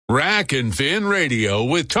Rack and Fin Radio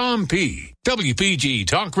with Tom P. WPG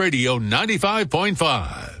Talk Radio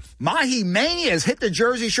 95.5. Mahi Mania has hit the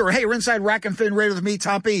Jersey Shore. Hey, we're inside Rack and Fin Radio with me,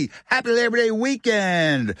 Tom P. Happy Labor Day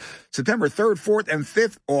weekend. September 3rd, 4th, and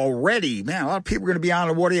 5th already. Man, a lot of people are going to be on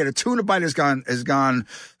the water. Yeah, the tuna bite has gone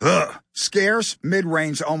scarce,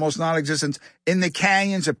 mid-range, almost non-existent. In the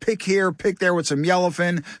canyons, a pick here, pick there with some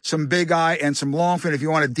yellowfin, some big eye, and some longfin. If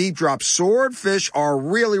you want a deep drop, swordfish are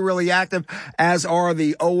really, really active, as are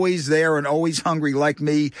the always there and always hungry like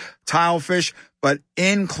me tilefish. But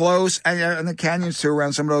in close, and the canyons too,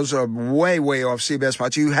 around some of those way, way off sea bass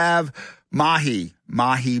spots, you have mahi,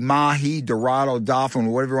 dorado, dolphin,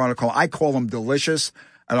 whatever you want to call them. I call them delicious,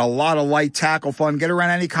 and a lot of light tackle fun. Get around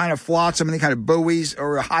any kind of flotsam, any kind of buoys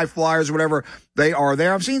or high flyers, whatever, they are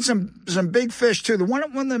there. I've seen some big fish too. The one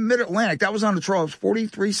in the mid-Atlantic, that was on the trawl, it was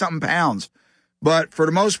 43-something pounds. But for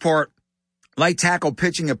the most part, light tackle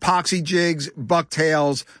pitching, epoxy jigs,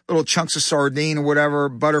 bucktails, little chunks of sardine or whatever,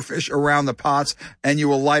 butterfish around the pots, and you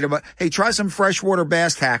will light them up. Hey, try some freshwater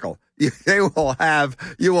bass tackle. You will have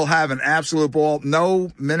an absolute ball.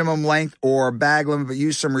 No minimum length or bag limit, but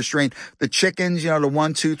use some restraint. The chickens, the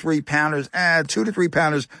 1, 2, 3 pounders, 2 to 3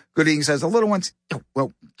 pounders, good eating size. The little ones,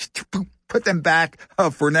 well, put them back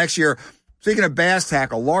for next year. Speaking of bass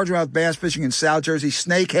tackle, largemouth bass fishing in South Jersey,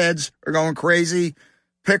 snakeheads are going crazy.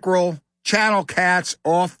 Pickerel, channel cats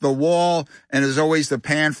off the wall, and as always, the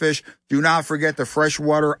panfish. Do not forget the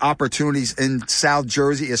freshwater opportunities in South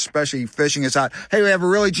Jersey, especially fishing is hot. Hey, we have a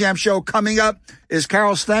really jam show coming up. Is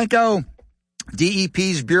Carol Stanko,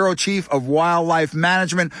 DEP's Bureau Chief of Wildlife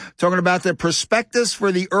Management, talking about the prospectus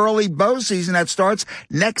for the early bow season that starts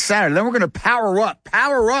next Saturday. Then we're going to power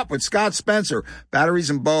up with Scott Spencer, batteries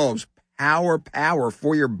and bulbs, power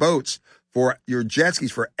for your boats, for your jet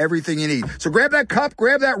skis, for everything you need. So grab that cup,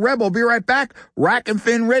 grab that Rebel. Be right back. Rack and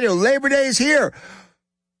Fin Radio. Labor Day is here.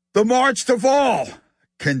 The march to fall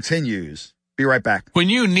continues. Be right back. When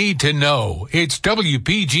you need to know, it's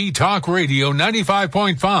WPG Talk Radio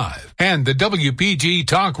 95.5 and the WPG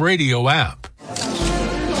Talk Radio app.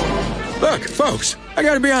 Look, folks, I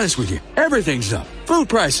gotta be honest with you. Everything's up. Food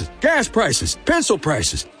prices, gas prices, pencil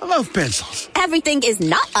prices. I love pencils. Everything is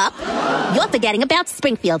not up. You're forgetting about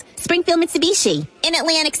Springfield Mitsubishi in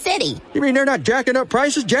Atlantic City. You mean they're not jacking up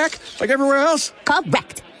prices, Jack, like everywhere else?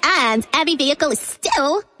 Correct. And every vehicle is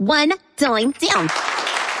still $1 down.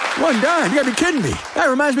 $1? You gotta be kidding me. That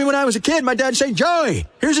reminds me when I was a kid, my dad said, Joey,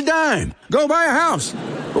 here's a dime. Go buy a house.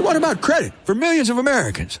 But what about credit for millions of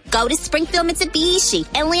Americans? Go to Springfield Mitsubishi,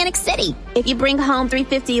 Atlantic City. If you bring home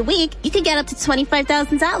 $350 a week, you can get up to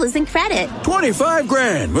 $25,000 in credit.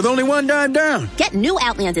 $25,000 with only $1 down. Get new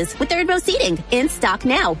Outlanders with third row seating in stock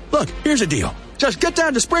now. Look, here's a deal. Just get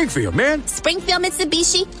down to Springfield, man. Springfield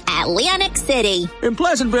Mitsubishi, Atlantic City. In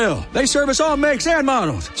Pleasantville, they service all makes and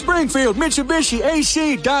models. Springfield Mitsubishi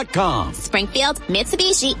AC.com. Springfield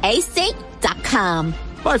Mitsubishi AC.com.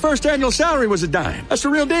 My first annual salary was a dime. That's the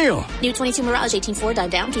real deal. New 22 Mirage 18.4 dime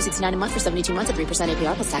down, $269 a month for 72 months at 3%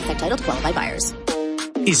 APR plus tax title to qualify buyers.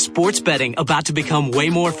 Is sports betting about to become way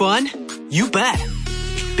more fun? You bet.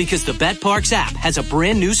 Because the BetParx app has a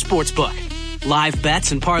brand new sports book. Live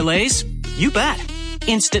bets and parlays? You bet.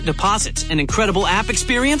 Instant deposits and incredible app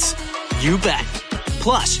experience? You bet.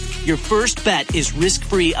 Plus, your first bet is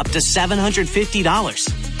risk-free up to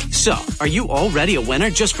 $750. So, are you already a winner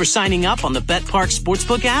just for signing up on the BetParx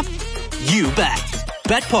Sportsbook app? You bet.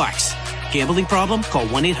 BetParx. Gambling problem? Call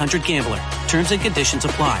 1-800-GAMBLER. Terms and conditions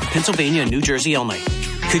apply. Pennsylvania and New Jersey only.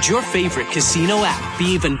 Could your favorite casino app be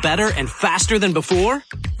even better and faster than before?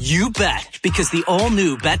 You bet, because the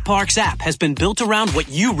all-new BetParx app has been built around what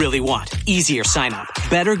you really want. Easier sign-up,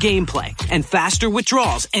 better gameplay, and faster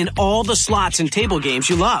withdrawals, and all the slots and table games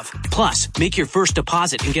you love. Plus, make your first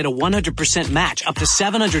deposit and get a 100% match up to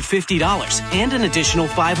 $750 and an additional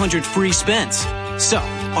 500 free spins. So,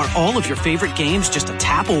 are all of your favorite games just a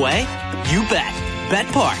tap away? You bet.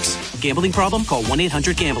 BetParx. Gambling problem? Call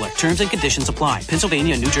 1-800-GAMBLER. Terms and conditions apply.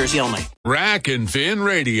 Pennsylvania and New Jersey only. Rack and Fin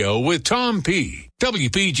Radio with Tom P.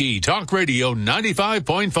 WPG Talk Radio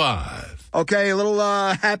 95.5. Okay, a little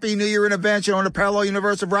Happy New Year in advance on the parallel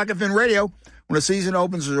universe of Rack and Fin Radio. When the season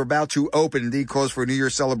opens, or about to open, indeed close for a New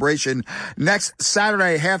Year's celebration. Next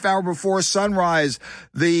Saturday, half hour before sunrise,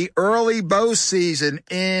 the early bow season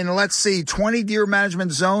in, 20 deer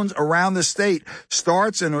management zones around the state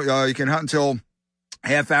starts, and you can hunt until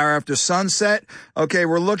half hour after sunset. Okay,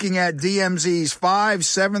 we're looking at DMZs 5,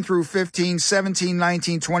 7 through 15, 17,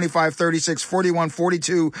 19, 25, 36, 41,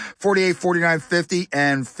 42, 48, 49, 50,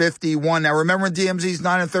 and 51. Now, remember, DMZs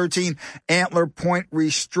 9 and 13, antler point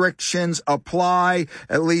restrictions apply.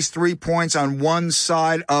 At least 3 points on one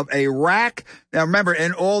side of a rack. Now, remember,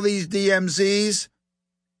 in all these DMZs,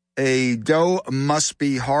 a doe must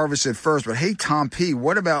be harvested first. But hey, Tom P.,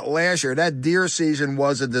 what about last year? That deer season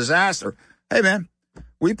was a disaster. Hey, man.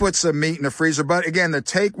 We put some meat in the freezer, but again, the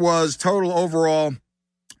take was total overall,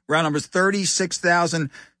 round numbers,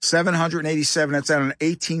 36,787. That's out on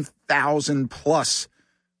 18,000 plus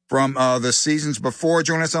from the seasons before.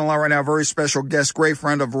 Joining us on the line right now, very special guest, great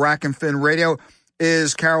friend of Rack and Fin Radio,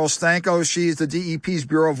 is Carol Stanko. She's the DEP's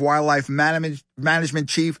Bureau of Wildlife Management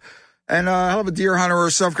Chief and a hell of a deer hunter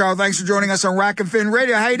herself. Carol, thanks for joining us on Rack and Fin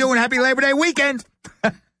Radio. How you doing? Happy Labor Day weekend.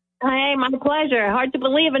 Hey, my pleasure. Hard to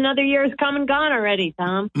believe another year has come and gone already,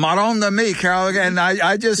 Tom. Maron to me, Carol. And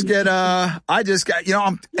I just got, you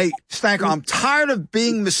know, hey, Stanko, I'm tired of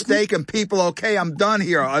being mistaken. People, okay, I'm done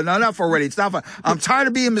here. Enough already. It's not fun. I'm tired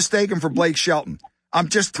of being mistaken for Blake Shelton. I'm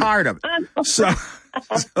just tired of it.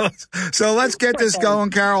 So let's get this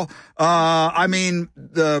going, Carol. I mean,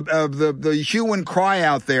 the hue and cry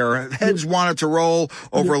out there. Heads wanted to roll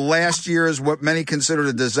over last year's, what many considered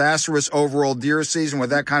a disastrous overall deer season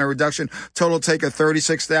with that kind of reduction. Total take of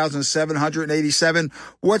 36,787.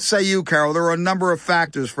 What say you, Carol? There are a number of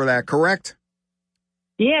factors for that, correct?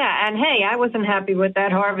 Yeah, and hey, I wasn't happy with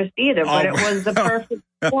that harvest either, but it was the perfect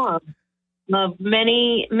storm of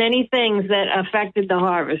many, many things that affected the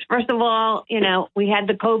harvest. First of all, you know, we had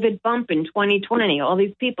the COVID bump in 2020, all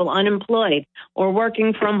these people unemployed or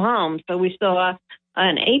working from home. So we saw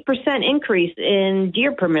an 8% increase in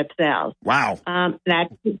deer permit sales. Wow. That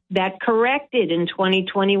corrected in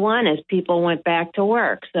 2021 as people went back to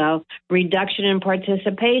work. So reduction in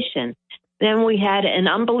participation. Then we had an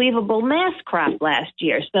unbelievable mass crop last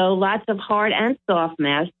year. So lots of hard and soft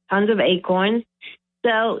mass, tons of acorns.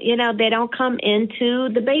 So, you know, they don't come into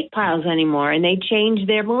the bait piles anymore, and they change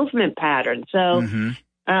their movement pattern. So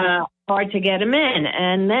hard to get them in.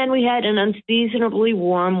 And then we had an unseasonably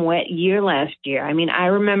warm, wet year last year. I mean, I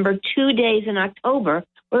remember 2 days in October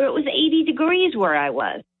where it was 80 degrees where I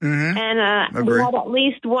was. And we had at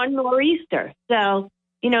least one nor'easter. So,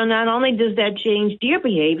 you know, not only does that change deer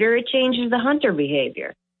behavior, it changes the hunter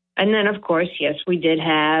behavior. And then, of course, yes, we did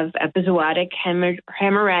have epizootic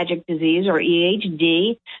hemorrhagic disease, or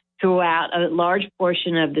EHD, throughout a large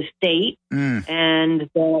portion of the state. And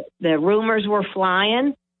the rumors were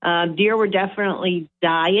flying. Deer were definitely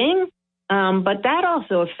dying. But that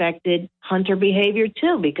also affected hunter behavior,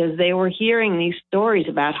 too, because they were hearing these stories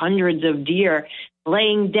about hundreds of deer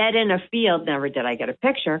laying dead in a field. Never did I get a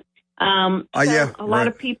picture. A lot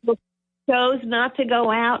of people chose not to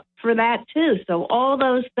go out for that too. So all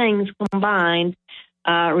those things combined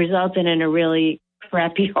resulted in a really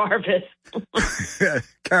crappy harvest.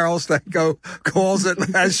 Carol Stanko calls it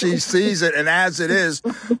as she sees it and as it is.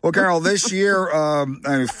 Well, Carol, this year,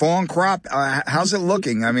 fawn crop, how's it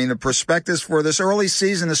looking? I mean, the prospectus for this early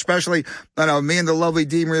season, especially, I know me and the lovely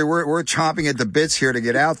Dee Marie, we're chomping at the bits here to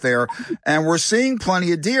get out there, and we're seeing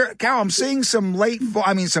plenty of deer. Carol, I'm seeing some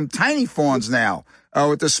some tiny fawns now.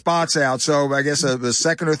 With the spots out. So I guess the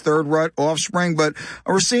second or third rut offspring, but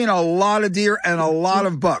we're seeing a lot of deer and a lot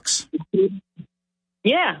of bucks.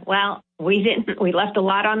 Yeah, well, we left a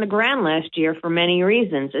lot on the ground last year for many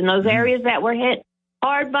reasons. In those areas that were hit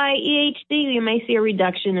hard by EHD, you may see a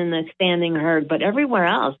reduction in the standing herd, but everywhere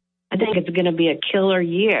else, I think it's going to be a killer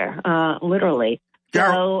year, literally.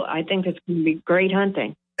 So I think it's going to be great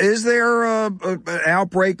hunting. Is there an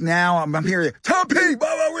outbreak now? I'm hearing Tom P. There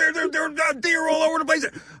are deer all over the place.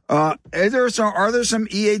 Are there some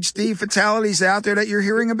EHD fatalities out there that you're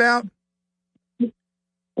hearing about?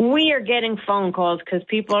 We are getting phone calls because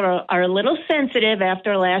people are a little sensitive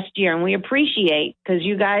after last year, and we appreciate because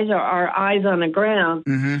you guys are our eyes on the ground.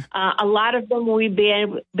 A lot of them we've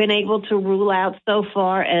been able to rule out so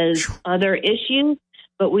far as other issues.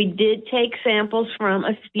 But we did take samples from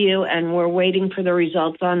a few, and we're waiting for the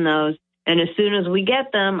results on those. And as soon as we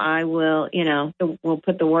get them, I will, we'll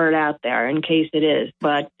put the word out there in case it is.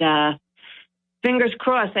 But fingers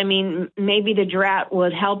crossed. I mean, maybe the drought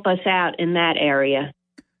would help us out in that area.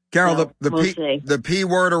 Carol, so the P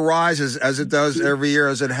word arises as it does every year,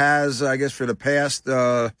 as it has, I guess, for the past,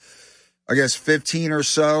 15 or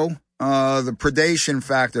so. The predation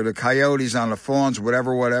factor, the coyotes on the fawns,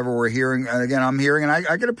 whatever we're hearing. And again, I'm hearing, and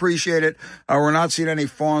I can appreciate it. We're not seeing any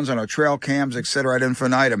fawns on our trail cams, et cetera, ad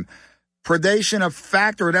infinitum. Predation, a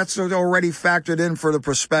factor that's already factored in for the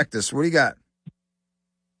prospectus. What do you got?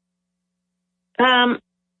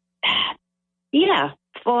 Yeah,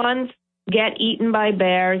 fawns get eaten by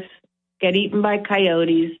bears, get eaten by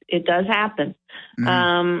coyotes. It does happen.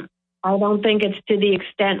 I don't think it's to the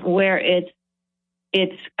extent where it's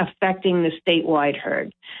affecting the statewide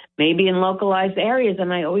herd. Maybe in localized areas,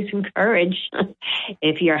 and I always encourage,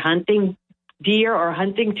 if you're hunting deer or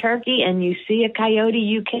hunting turkey and you see a coyote,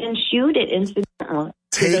 you can shoot it incidental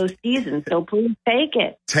to those seasons. So please take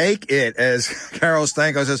it. Take it, as Carol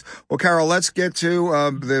Stanko says. Well, Carol, let's get to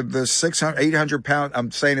the 600, 800-pound,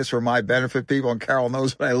 I'm saying this for my benefit, people, and Carol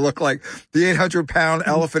knows what I look like, the 800-pound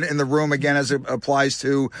elephant in the room, again, as it applies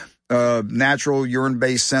to natural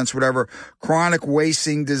urine-based scents, whatever, chronic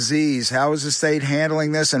wasting disease. How is the state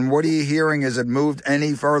handling this, and what are you hearing? Has it moved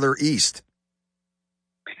any further east?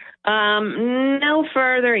 No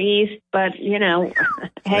further east, but,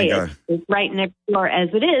 hey, it's right next door as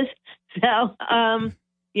it is. So,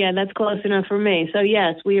 yeah, that's close enough for me. So,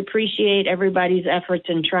 yes, we appreciate everybody's efforts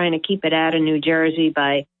in trying to keep it out of New Jersey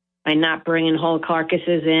by not bringing whole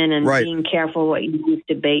carcasses in and being careful what you use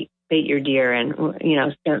to bait your deer and,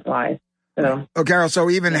 scent-wise. So, Carol, so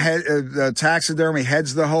even taxidermy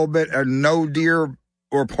heads the whole bit, no deer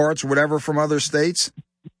or parts, whatever, from other states?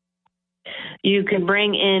 You can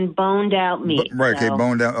bring in boned out meat. Right, okay,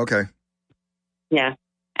 boned out, okay. Yeah,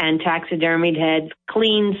 and taxidermied heads,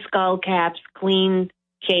 clean skull caps, clean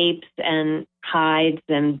capes and hides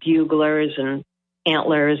and buglers and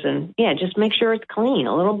antlers, and just make sure it's clean.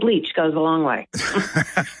 A little bleach goes a long way.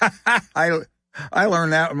 I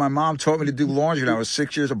learned that when my mom taught me to do laundry when I was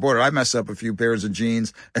 6 years old. I messed up a few pairs of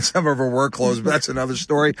jeans and some of her work clothes, but that's another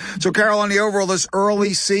story. So, Carol, on the overall, this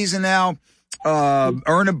early season now,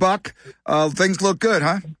 earn a buck. Things look good,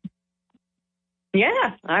 huh?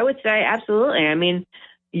 Yeah, I would say absolutely. I mean,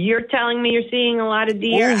 you're telling me you're seeing a lot of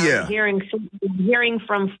deer. Oh, yeah. I'm hearing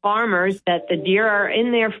from farmers that the deer are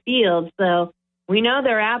in their fields, so we know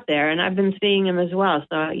they're out there, and I've been seeing them as well.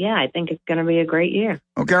 So, yeah, I think it's going to be a great year.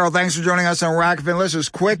 Well, Carol, thanks for joining us on Rack and Fin. Listeners,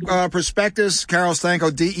 quick prospectus. Carol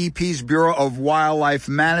Stanko, DEP's Bureau of Wildlife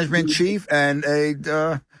Management Chief, and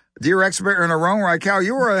a deer expert in her own right. Carol,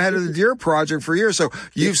 you were ahead of the Deer Project for years, so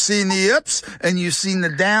you've seen the ups and you've seen the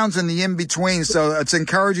downs and the in-between, so it's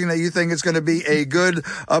encouraging that you think it's going to be a good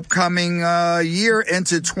upcoming year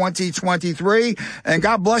into 2023, and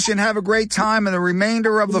God bless you and have a great time in the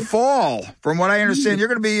remainder of the fall. From what I understand, you're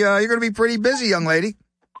going to be pretty busy, young lady.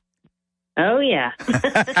 Oh, yeah.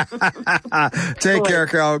 Take care,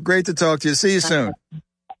 Carol. Great to talk to you. See you soon.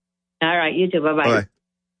 All right, you too. Bye-bye. Bye.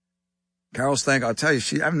 Carol Stanko, I'll tell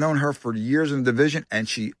you, I've known her for years in the division, and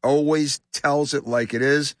she always tells it like it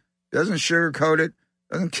is. Doesn't sugarcoat it.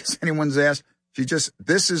 Doesn't kiss anyone's ass.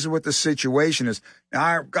 This is what the situation is.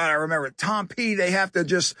 Now, I remember Tom P., they have to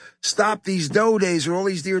just stop these doe days or all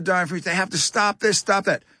these deer dying from. They have to stop this, stop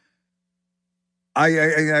that.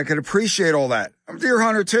 I can appreciate all that. I'm a deer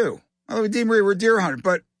hunter, too. We're deer hunters,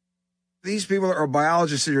 but these people are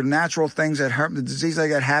biologists. They're natural things that happen. The disease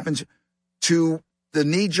like that happens to the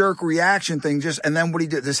knee-jerk reaction thing, and then what he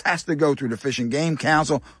did, this has to go through the Fish and Game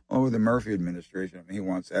Council or the Murphy administration. I mean, he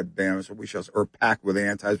wants that ban, so or packed with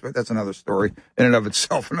antis, but that's another story in and of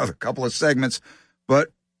itself, another couple of segments. But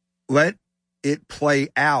let it play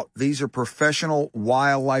out. These are professional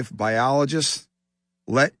wildlife biologists.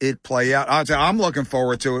 Let it play out. I'm looking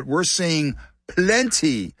forward to it. We're seeing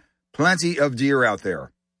plenty of deer out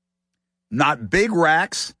there. Not big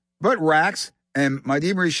racks, but racks. And my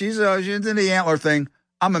Dee Marie, she's into the antler thing.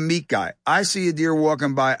 I'm a meat guy. I see a deer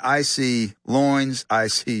walking by. I see loins. I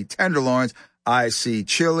see tenderloins. I see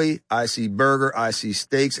chili. I see burger. I see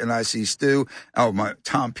steaks. And I see stew. Oh, my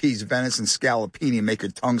Tom P's venison scallopini make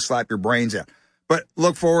your tongue slap your brains out. But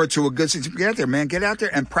look forward to a good season. Get out there, man. Get out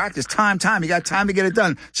there and practice. Time. You got time to get it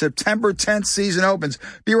done. September 10th, season opens.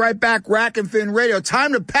 Be right back. Rack and Fin Radio.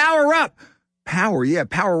 Time to power up.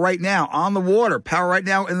 Power right now on the water, power right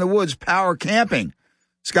now in the woods, power camping.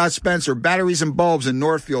 Scott Spencer, Batteries and Bulbs in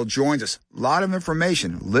Northfield, joins us. A lot of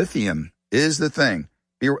information. Lithium is the thing.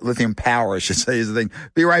 Lithium power, I should say, is the thing.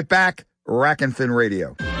 Be right back. Rack and Fin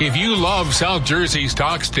Radio. If you love South Jersey's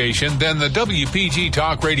talk station, then the WPG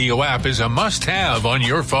Talk Radio app is a must-have on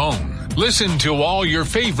your phone. Listen to all your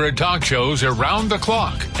favorite talk shows around the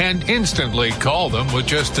clock and instantly call them with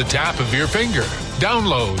just the tap of your finger.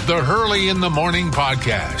 Download the Hurley in the Morning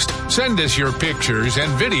podcast. Send us your pictures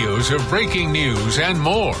and videos of breaking news and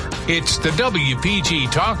more. It's the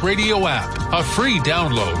WPG Talk Radio app, a free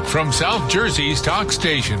download from South Jersey's talk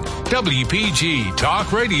station, WPG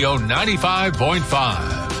Talk Radio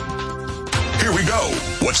 95.5. Here we go.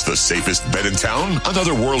 What's the safest bet in town?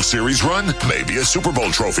 Another World Series run? Maybe a Super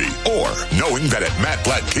Bowl trophy. Or knowing that at Matt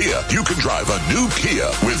Blatt Kia, you can drive a new Kia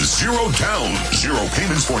with 0 down, 0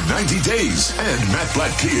 payments for 90 days. And Matt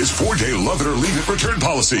Blatt Kia's 4-day love it or leave it return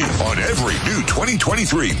policy on every new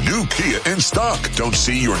 2023 new Kia in stock. Don't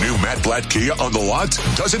see your new Matt Blatt Kia on the lot?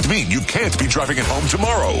 Doesn't mean you can't be driving it home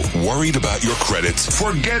tomorrow. Worried about your credit?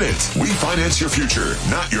 Forget it. We finance your future,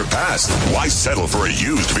 not your past. Why settle for a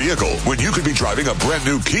used vehicle when you could be driving a brand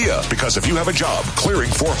new Kia? Because if you have a job clearing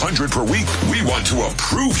 $400 per week, we want to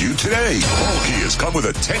approve you today. All Kias come with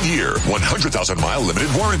a 10-year, 100,000-mile limited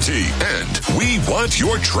warranty. And we want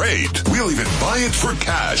your trade. We'll even buy it for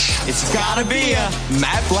cash. It's gotta be a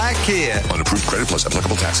Matt Blatt Kia. On approved credit plus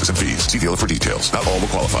applicable taxes and fees. See dealer for details. Not all will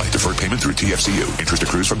qualify. Deferred payment through TFCU. Interest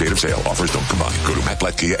accrues from date of sale. Offers don't combine. Go to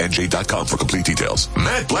MattBlattKiaNJ.com for complete details.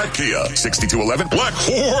 Matt Blatt Kia, 6211 Black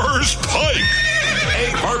Horse Pike,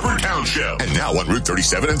 Egg Harbor Township. And now on Route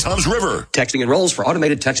 37 and Toms River. Texting enrolls for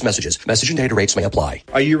automated text messages. Message and data rates may apply.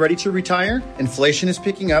 Are you ready to retire? Inflation is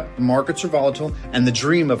picking up, the markets are volatile, and the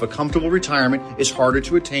dream of a comfortable retirement is harder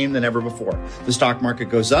to attain than ever before. The stock market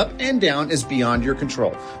goes up and down is beyond your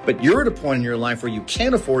control. But you're at a point in your life where you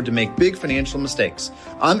can't afford to make big financial mistakes.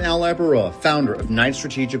 I'm Al Labaroa, founder of Knight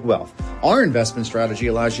Strategic Wealth. Our investment strategy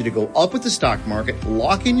allows you to go up with the stock market,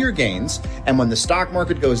 lock in your gains, and when the stock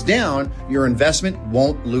market goes down, your investment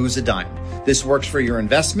won't lose a dime. This works for your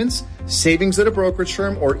investments, savings at a brokerage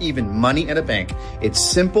firm, or even money at a bank. It's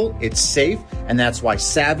simple, it's safe, and that's why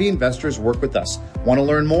savvy investors work with us. Want to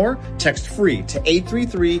learn more? Text FREE to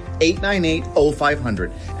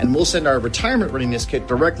 833-898-0500, and we'll send our retirement readiness kit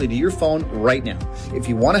directly to your phone right now. If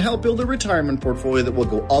you want to help build a retirement portfolio that will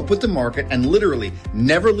go up with the market and literally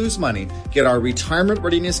never lose money, get our retirement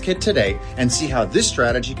readiness kit today and see how this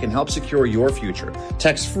strategy can help secure your future.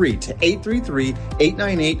 Text FREE to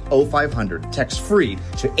 833-898-0500. Text FREE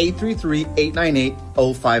to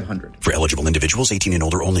 833-898-0500. For eligible individuals 18 and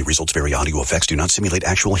older only. Results vary. Audio effects do not simulate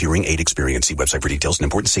actual hearing aid experience. See website for details and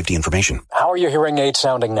important safety information. How are your hearing aids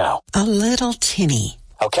sounding now? A little tinny.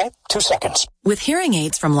 Okay, 2 seconds. With hearing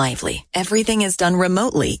aids from Lively, everything is done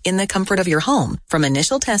remotely in the comfort of your home, from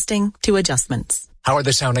initial testing to adjustments. How are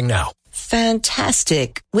they sounding now?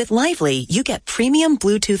 Fantastic. With Lively, you get premium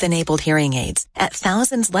Bluetooth-enabled hearing aids at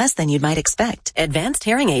thousands less than you'd might expect. Advanced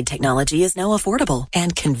hearing aid technology is now affordable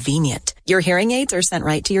and convenient. Your hearing aids are sent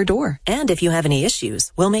right to your door. And if you have any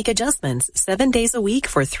issues, we'll make adjustments 7 days a week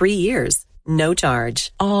for 3 years. No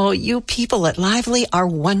charge. Oh, you people at Lively are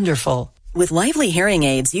wonderful. With Lively hearing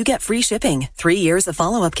aids, you get free shipping, 3 years of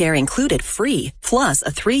follow-up care included free, plus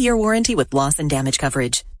a 3-year warranty with loss and damage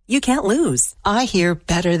coverage. You can't lose. I hear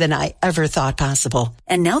better than I ever thought possible.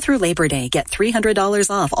 And now through Labor Day, get $300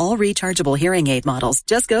 off all rechargeable hearing aid models.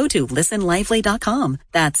 Just go to listenlively.com.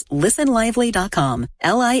 That's listenlively.com.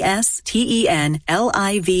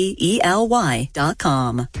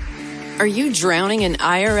 listenlively.com. Are you drowning in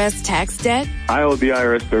IRS tax debt? I owe the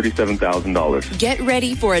IRS $37,000. Get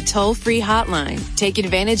ready for a toll-free hotline. Take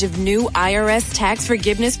advantage of new IRS tax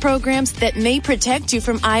forgiveness programs that may protect you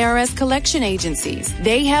from IRS collection agencies.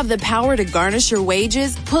 They have the power to garnish your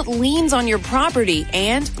wages, put liens on your property,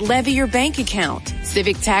 and levy your bank account.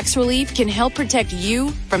 Civic Tax Relief can help protect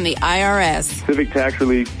you from the IRS. Civic Tax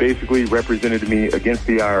Relief basically represented me against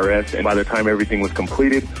the IRS, and by the time everything was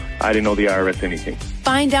completed, I didn't owe the IRS anything.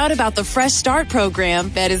 Find out about the Fresh Start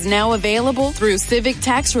program that is now available through Civic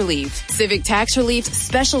Tax Relief. Civic Tax Relief's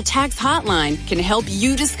special tax hotline can help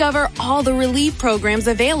you discover all the relief programs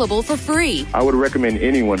available for free. I would recommend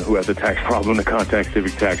anyone who has a tax problem to contact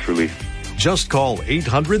Civic Tax Relief. Just call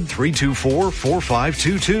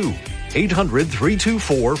 800-324-4522.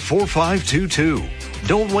 800-324-4522.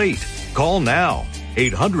 Don't wait. Call now.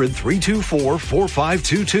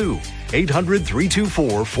 800-324-4522.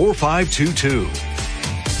 800-324-4522.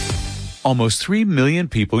 Almost 3 million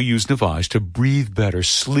people use Navage to breathe better,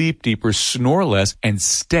 sleep deeper, snore less, and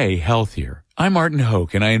stay healthier. I'm Martin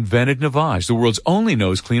Hoke, and I invented Navage, the world's only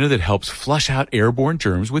nose cleaner that helps flush out airborne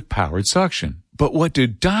germs with powered suction. But what do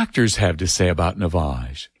doctors have to say about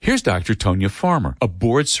Navage? Here's Dr. Tonya Farmer, a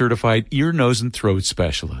board-certified ear, nose, and throat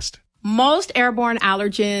specialist. Most airborne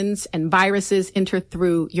allergens and viruses enter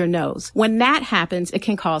through your nose. When that happens, it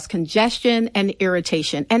can cause congestion and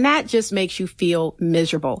irritation, and that just makes you feel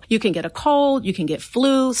miserable. You can get a cold, you can get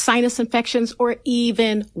flu, sinus infections, or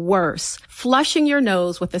even worse. Flushing your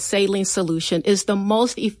nose with a saline solution is the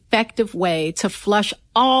most effective way to flush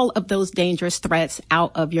all of those dangerous threats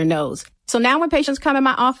out of your nose. So now when patients come in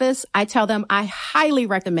my office, I tell them I highly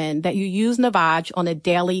recommend that you use Navage on a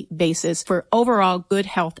daily basis for overall good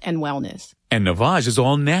health and wellness. And Navage is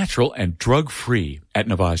all natural and drug-free at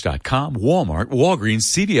Navage.com, Walmart, Walgreens,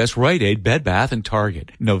 CVS, Rite Aid, Bed Bath, and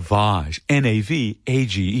Target. Navage,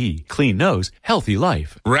 N-A-V-A-G-E. Clean nose, healthy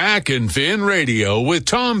life. Rack and Fin Radio with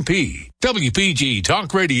Tom P. WPG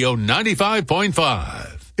Talk Radio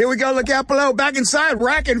 95.5. Here we go. Look out below. Back inside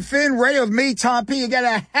Rack and Fin Radio with me, Tom P. You got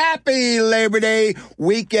a happy Labor Day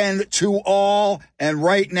weekend to all. And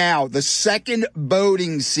right now, the second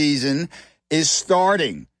boating season is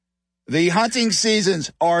starting. The hunting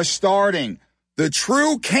seasons are starting. The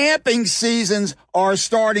true camping seasons are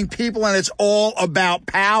starting, people, and it's all about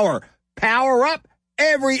power. Power up.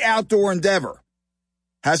 Every outdoor endeavor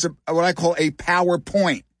has what I call a power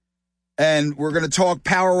point. And we're going to talk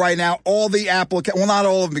power right now. All the well, not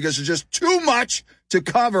all of them, because there's just too much to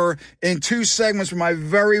cover in two segments with my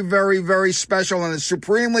very, very, very special and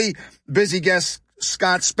supremely busy guest,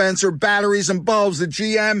 Scott Spencer, Batteries and Bulbs, the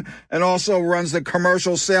GM, and also runs the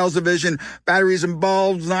commercial sales division, Batteries and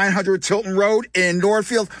Bulbs, 900 Tilton Road in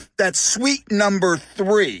Northfield. That's suite number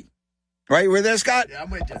 3. Right? You were there, Scott? Yeah,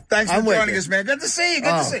 I'm with you. Thanks for joining us, man. Good to see you.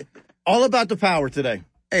 Good to see you. All about the power today.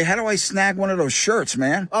 Hey, how do I snag one of those shirts,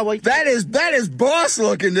 man? Oh, well, that is boss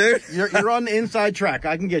looking, dude. You're on the inside track.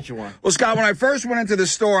 I can get you one. Well, Scott, when I first went into the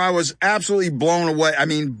store, I was absolutely blown away. I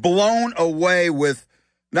mean, blown away with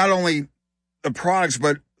not only the products,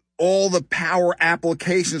 but all the power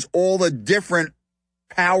applications, all the different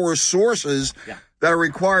power sources that are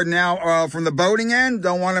required now from the boating end.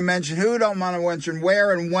 Don't want to mention who, don't want to mention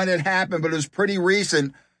where and when it happened, but it was pretty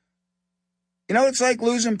recent. You know, it's like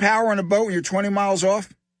losing power on a boat when you're 20 miles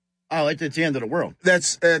off. Oh, it's the end of the world.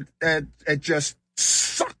 That's it just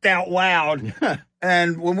sucked out loud.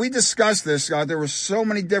 And when we discussed this, Scott, there were so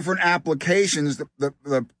many different applications.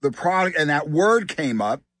 The product and that word came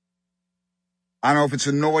up. I don't know if it's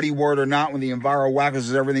a naughty word or not when the Enviro Wackos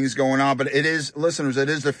and everything's going on, but it is, listeners, it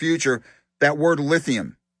is the future. That word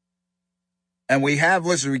lithium. And we have,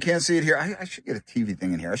 listeners, we can't see it here. I should get a TV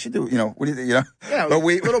thing in here. I should do, what do you think, Yeah, but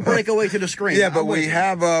little breakaway to the screen. Yeah, but we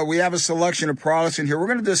have a selection of products in here. We're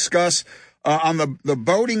going to discuss on the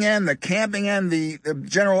boating end, the camping end, the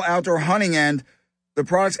general outdoor hunting end, the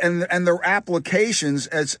products and their applications.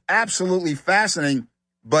 It's absolutely fascinating,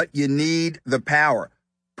 but you need the power.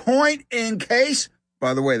 Point in case,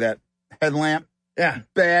 by the way, that headlamp,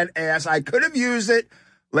 badass. I could have used it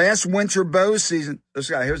last winter bow season. This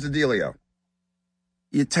guy, here's the dealio.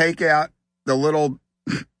 You take out the little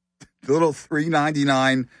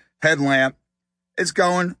 $3.99 headlamp. It's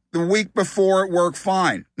going. The week before it worked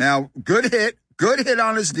fine. Now, good hit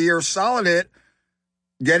on his deer, solid hit.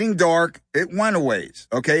 Getting dark, it went a ways.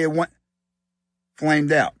 Okay, it went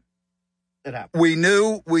flamed out. It happened. We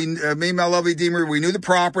knew, me and my lovely Deemer, we knew the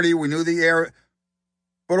property, we knew the area,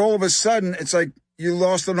 but all of a sudden, it's like you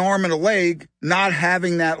lost an arm and a leg not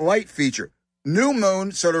having that light feature. New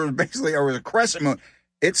moon, so there was a crescent moon.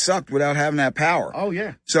 It sucked without having that power. Oh,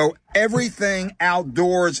 yeah. So everything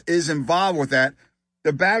outdoors is involved with that.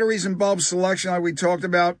 The batteries and bulbs selection, like we talked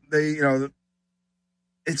about,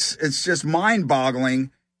 it's just mind-boggling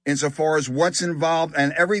insofar as what's involved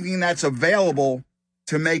and everything that's available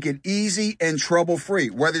to make it easy and trouble-free.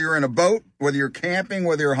 Whether you're in a boat, whether you're camping,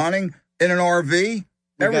 whether you're hunting, in an RV,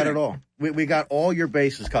 we got it all. We got all your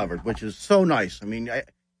bases covered, which is so nice. I mean,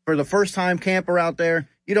 for the first-time camper out there,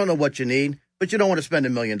 you don't know what you need, but you don't want to spend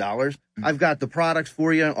 $1 million. Mm-hmm. I've got the products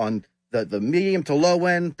for you on the medium to low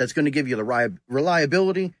end that's going to give you the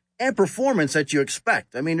reliability and performance that you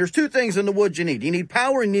expect. I mean, there's two things in the woods you need. You need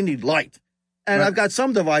power and you need light. And right. I've got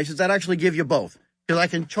some devices that actually give you both. Because I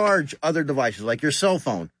can charge other devices, like your cell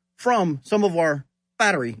phone, from some of our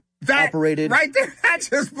battery-operated... Right there, that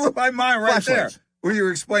just blew my mind right there. When you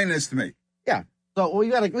were explaining this to me. Yeah. So we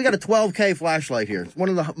got a 12K flashlight here. It's one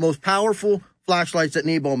of the most powerful flashlights that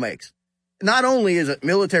Nebo makes. Not only is it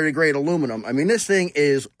military-grade aluminum, I mean, this thing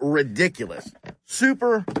is ridiculous.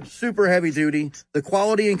 Super, super heavy-duty. The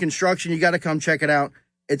quality and construction, you got to come check it out.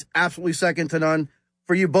 It's absolutely second to none.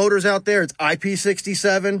 For you boaters out there, it's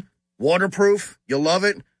IP67, waterproof. You'll love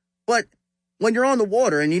it. But when you're on the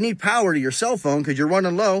water and you need power to your cell phone because you're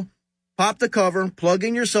running low, pop the cover, plug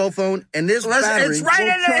in your cell phone, and this battery it's right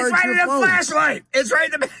in the flashlight. It's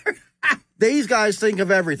right in the battery. These guys think of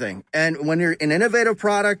everything. And when you're an innovative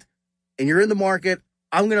product and you're in the market,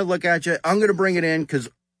 I'm going to look at you. I'm going to bring it in because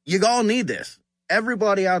you all need this.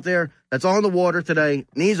 Everybody out there that's on the water today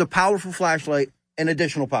needs a powerful flashlight and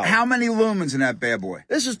additional power. How many lumens in that bad boy?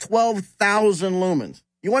 This is 12,000 lumens.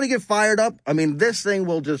 You want to get fired up? I mean, this thing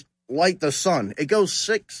will just light the sun. It goes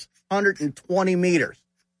 620 meters.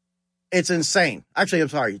 It's insane. Actually, I'm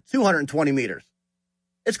sorry, 220 meters.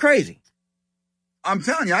 It's crazy. I'm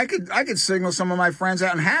telling you, I could signal some of my friends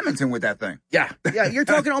out in Hamilton with that thing. Yeah. You're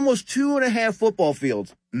talking almost 2.5 football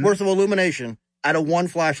fields worth of illumination out of one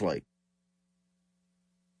flashlight.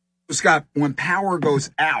 Scott, when power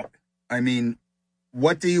goes out, I mean,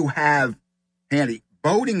 what do you have handy?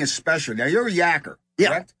 Boating especially. Now, you're a yacker,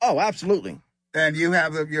 correct? Oh, absolutely. And you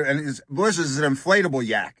have Blizzard is an inflatable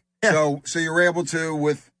yak. Yeah. So you're able to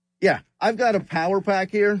with. Yeah, I've got a power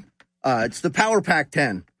pack here. It's the Power Pack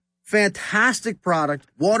 10. Fantastic product,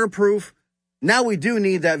 waterproof. Now we do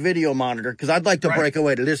need that video monitor because I'd like to break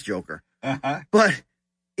away to this joker. But,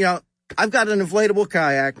 I've got an inflatable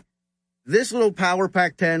kayak. This little Power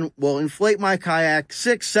Pack 10 will inflate my kayak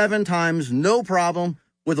 6-7 times, no problem,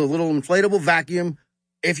 with a little inflatable vacuum.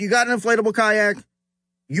 If you got an inflatable kayak,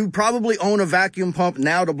 you probably own a vacuum pump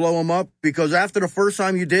now to blow them up because after the first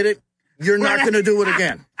time you did it, you're not going to do it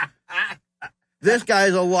again. This guy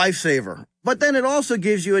is a lifesaver. But then it also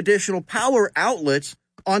gives you additional power outlets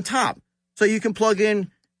on top. So you can plug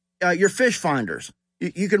in your fish finders.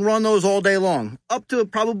 You can run those all day long, up to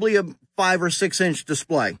probably a 5 or 6 inch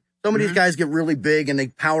display. Some of these guys get really big and they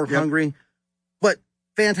power hungry. But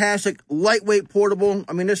fantastic, lightweight, portable.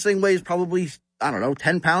 I mean, this thing weighs probably,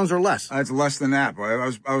 10 pounds or less. That's less than that, boy.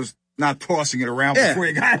 I was not tossing it around before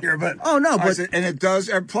you got here, but and it does.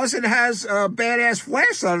 Plus, it has a badass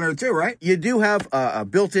flash on there too, right? You do have a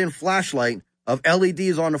built-in flashlight of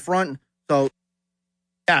LEDs on the front. So,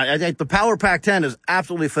 I think the Power Pack 10 is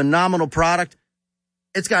absolutely phenomenal product.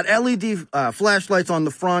 It's got LED flashlights on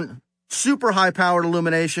the front, super high-powered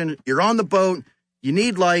illumination. You're on the boat. You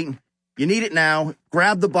need light. You need it now.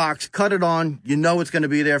 Grab the box, cut it on. You know it's going to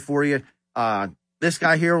be there for you. This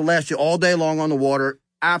guy here will last you all day long on the water.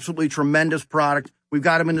 Absolutely tremendous product. We've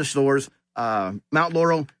got them in the stores, Mount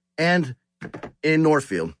Laurel and in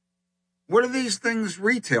Northfield. What do these things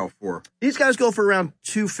retail for? These guys go for around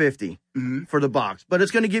 $250 for the box, but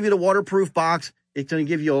it's going to give you the waterproof box. It's going to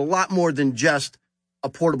give you a lot more than just a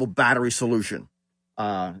portable battery solution.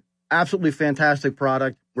 Absolutely fantastic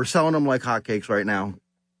product. We're selling them like hotcakes right now.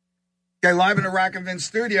 Okay, live in the Rack and Fin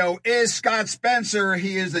studio is Scott Spencer.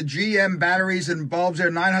 He is the GM Batteries and Bulbs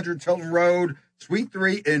there, 900 Tilton Road, Suite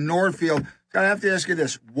 3 in Northfield. Scott, I have to ask you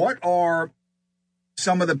this. What are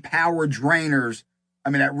some of the power drainers,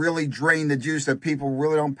 that really drain the juice that people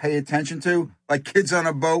really don't pay attention to? Like kids on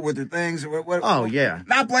a boat with their things? Yeah.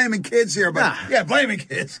 Not blaming kids here, but blaming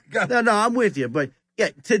kids. No, I'm with you. But,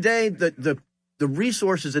 today the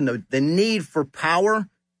resources and the need for power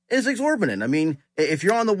is exorbitant. If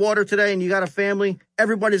you're on the water today and you got a family,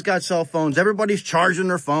 everybody's got cell phones. Everybody's charging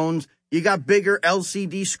their phones. You got bigger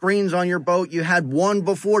LCD screens on your boat. You had one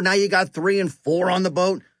before. Now you got 3 and 4 on the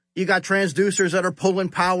boat. You got transducers that are pulling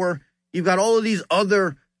power. You've got all of these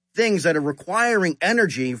other things that are requiring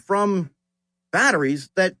energy from batteries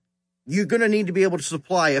that you're going to need to be able to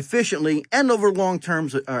supply efficiently and over long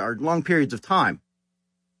periods of time.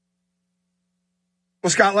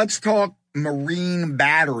 Well, Scott, let's talk marine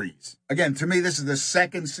batteries. Again, to me, this is the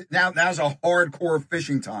second. Now's a hardcore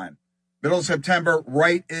fishing time. Middle of September,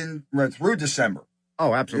 right through December.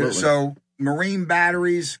 Oh, absolutely. So marine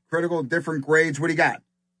batteries, critical, different grades. What do you got?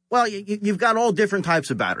 Well, you've got all different types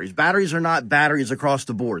of batteries. Batteries are not batteries across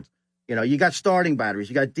the board. You got starting batteries.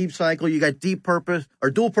 You got deep cycle. You got deep purpose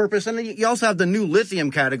or dual purpose. And then you also have the new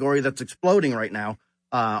lithium category that's exploding right now.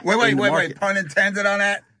 Wait. Pun intended on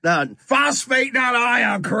that? Phosphate, not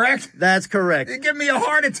ion, correct? That's correct. You give me a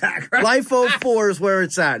heart attack, right? LiFePO 4 is where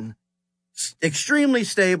it's at. Extremely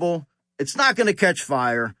stable. It's not going to catch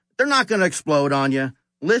fire. They're not going to explode on you.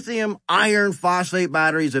 Lithium, iron, phosphate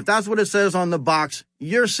batteries. If that's what it says on the box,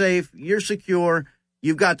 you're safe, you're secure.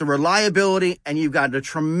 You've got the reliability and you've got a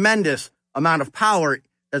tremendous amount of power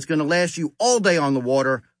that's going to last you all day on the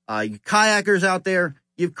water. You kayakers out there,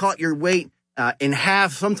 you've caught your weight in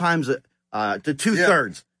half, sometimes to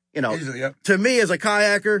 2/3. Easily, To me as a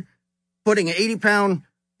kayaker, putting an 80-pound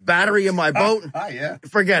battery in my boat,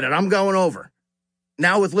 forget it. I'm going over.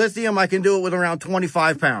 Now with lithium, I can do it with around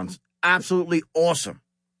 25 pounds. Absolutely awesome.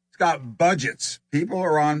 It's got budgets. People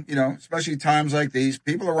are on, especially times like these,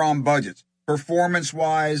 people are on budgets.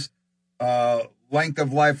 Performance-wise, length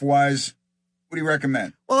of life-wise, what do you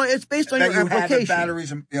recommend? Well, it's based on your application. Have the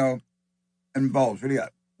batteries, and bulbs. What do you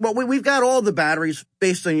got? Well, we've got all the batteries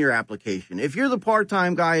based on your application. If you're the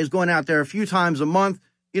part-time guy who's going out there a few times a month,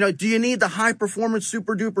 do you need the high-performance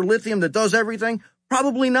super-duper lithium that does everything?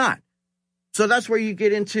 Probably not. So that's where you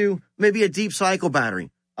get into maybe a deep cycle battery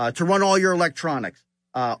to run all your electronics,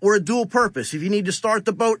 or a dual purpose if you need to start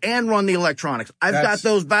the boat and run the electronics. I've got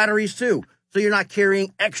those batteries too. So you're not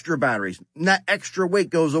carrying extra batteries. And that extra weight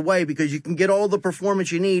goes away because you can get all the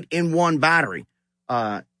performance you need in one battery.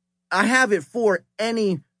 I have it for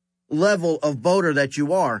any level of boater that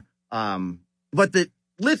you are. But the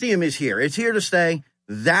lithium is here. It's here to stay.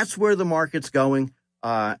 That's where the market's going.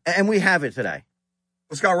 And we have it today.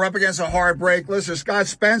 Scott, we're up against a hard break. Listen, Scott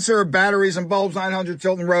Spencer, Batteries and Bulbs, 900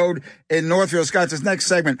 Tilton Road in Northfield. Scott, this next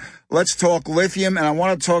segment, let's talk lithium. And I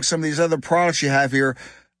want to talk some of these other products you have here,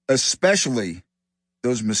 especially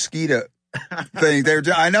those mosquito things.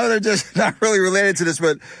 I know they're just not really related to this,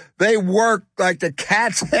 but they work like the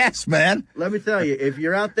cat's ass, man. Let me tell you, if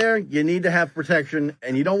you're out there, you need to have protection,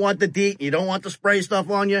 and you don't want the DEET, you don't want the spray stuff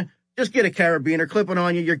on you. Just get a carabiner, clip it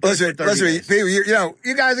on you. You're good for 30 days. People,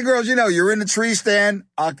 you guys and girls, you're in the tree stand.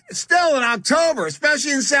 Still in October,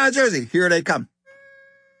 especially in South Jersey. Here they come.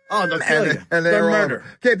 Oh, they'll kill you. And they're murder.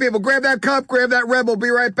 Okay, people, grab that cup, grab that Rebel.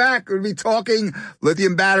 Be right back. We'll be talking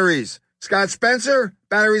lithium batteries. Scott Spencer,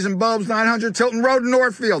 Batteries and Bulbs, 900 Tilton Road in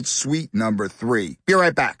Northfield, suite number 3. Be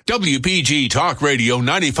right back. WPG Talk Radio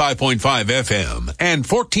 95.5 FM and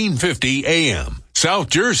 1450 AM. South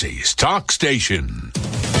Jersey's talk station.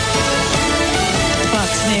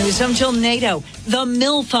 Fox News. I'm Jill Nato. The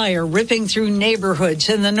Mill Fire ripping through neighborhoods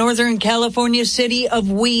in the northern California city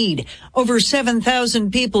of Weed. Over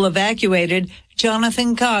 7,000 people evacuated.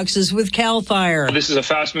 Jonathan Cox is with CAL FIRE. This is a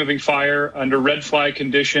fast-moving fire under red flag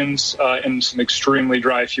conditions and some extremely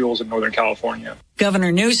dry fuels in Northern California.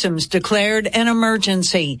 Governor Newsom's declared an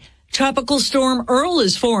emergency. Tropical storm Earl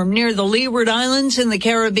is formed near the Leeward Islands in the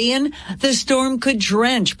Caribbean. The storm could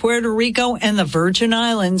drench Puerto Rico and the Virgin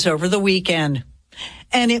Islands over the weekend.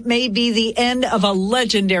 And it may be the end of a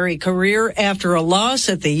legendary career after a loss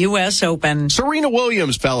at the U.S. Open. Serena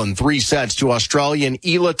Williams fell in 3 sets to Australian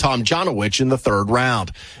Ela Tomljanovic in the 3rd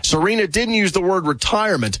round. Serena didn't use the word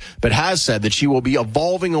retirement, but has said that she will be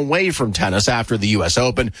evolving away from tennis after the U.S.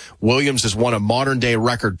 Open. Williams has won a modern-day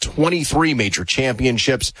record 23 major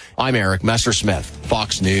championships. I'm Eric Messersmith,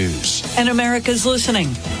 Fox News. And America's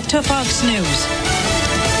listening to Fox News.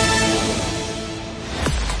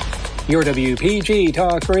 Your WPG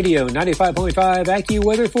Talk Radio 95.5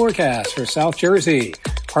 AccuWeather forecast for South Jersey.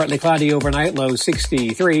 Partly cloudy overnight, low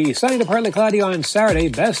 63. Sunny to partly cloudy on Saturday,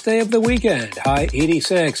 best day of the weekend, high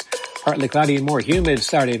 86. Partly cloudy and more humid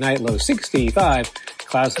Saturday night, low 65.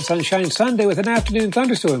 Clouds and sunshine Sunday with an afternoon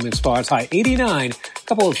thunderstorm in spots, high 89.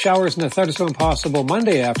 Couple of showers and a thunderstorm possible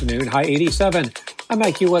Monday afternoon, high 87. I'm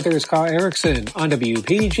AccuWeather's Carl Erickson on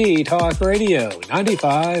WPG Talk Radio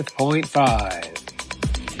 95.5.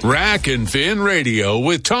 Rack and Fin Radio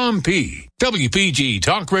with Tom P. WPG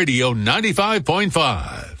Talk Radio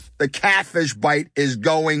 95.5. The catfish bite is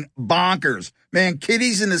going bonkers. Man,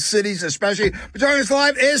 kitties in the cities, especially. Joining us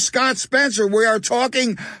live is Scott Spencer. We are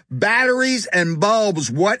talking batteries and bulbs.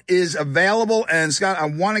 What is available? And Scott, I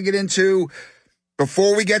want to get into,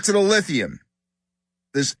 before we get to the lithium,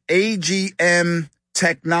 this AGM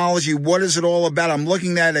technology. What is it all about? I'm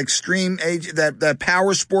looking at that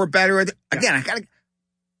Power Sport battery. Again, I got to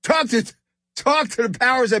talk to the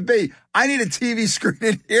powers that be. I need a TV screen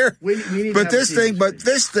in here. But this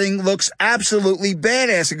thing looks absolutely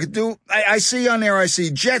badass. It could do. I see on there. I see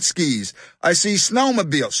jet skis. I see snow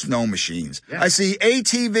machines. Yeah. I see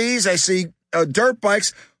ATVs. I see dirt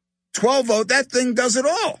bikes. 12-volt. That thing does it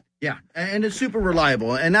all. Yeah, and it's super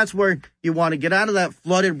reliable. And that's where you want to get out of that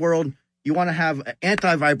flooded world. You want to have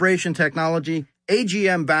anti-vibration technology.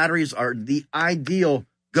 AGM batteries are the ideal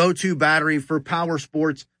go-to battery for power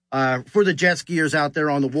sports. For the jet skiers out there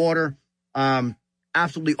on the water,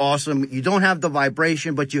 absolutely awesome. You don't have the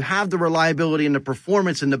vibration, but you have the reliability and the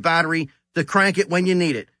performance in the battery to crank it when you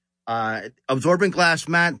need it. Absorbent glass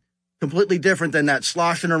mat, completely different than that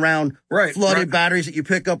sloshing around flooded batteries that you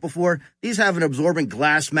pick up before. These have an absorbent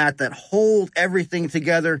glass mat that hold everything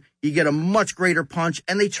together. You get a much greater punch,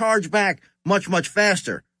 and they charge back much, much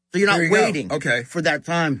faster. So you're not waiting for that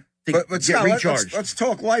time. But Scott, let's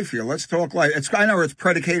talk life here. Let's talk life. I know it's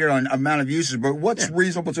predicated on amount of uses, but what's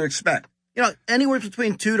reasonable to expect? Anywhere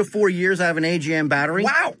between 2 to 4 years, I have an AGM battery.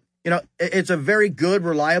 Wow. It's a very good,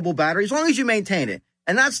 reliable battery as long as you maintain it.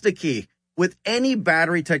 And that's the key. With any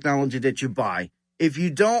battery technology that you buy, if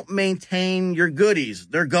you don't maintain your goodies,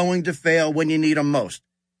 they're going to fail when you need them most.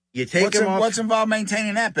 You take them off. What's involved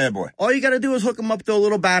maintaining that bad boy? All you got to do is hook them up to a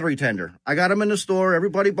little battery tender. I got them in the store.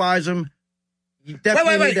 Everybody buys them. You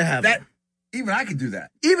definitely need to have it. Even I could do that.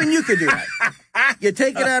 Even you could do that. You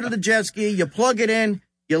take it out of the jet ski, you plug it in,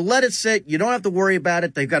 you let it sit. You don't have to worry about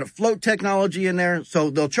it. They've got a float technology in there, so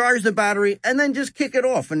they'll charge the battery and then just kick it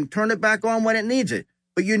off and turn it back on when it needs it.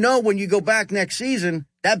 But when you go back next season,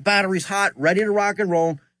 that battery's hot, ready to rock and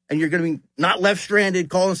roll, and you're going to be not left stranded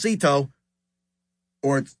calling Cito.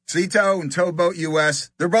 Or Cito and Towboat US.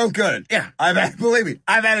 They're both good. Yeah. Believe me,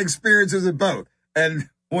 I've had experiences with both. And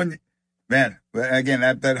Man, again,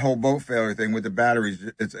 that whole boat failure thing with the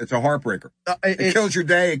batteries, it's a heartbreaker. It kills your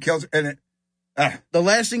day. It kills, The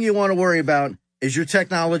last thing you want to worry about is your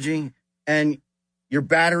technology and your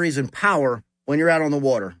batteries and power when you're out on the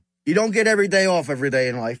water. You don't get every day off every day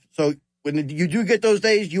in life. So when you do get those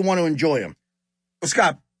days, you want to enjoy them. Well,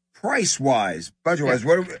 Scott, price-wise, budget-wise,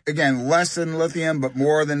 again, less than lithium, but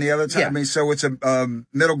more than the other type. Yeah. I mean, so it's a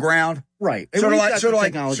middle ground. Right. Sort of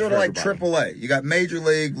like AAA. You got Major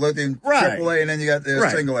League, lithium, AAA, and then you got the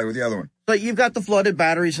single A with the other one. So you've got the flooded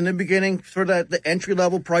batteries in the beginning for the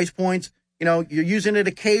entry-level price points. You know, you're using it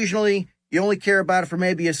occasionally. You only care about it for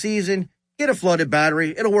maybe a season. Get a flooded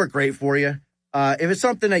battery. It'll work great for you. If it's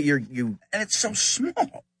something that and it's so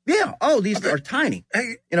small. Yeah. Oh, these are tiny.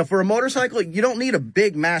 You know, for a motorcycle, you don't need a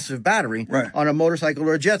big, massive battery on a motorcycle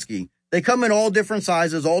or a jet ski. They come in all different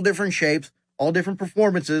sizes, all different shapes, all different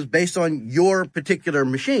performances based on your particular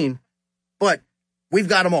machine. But we've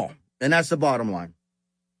got them all, and that's the bottom line.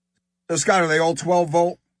 So, Scott, are they all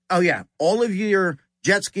 12-volt? Oh, yeah. All of your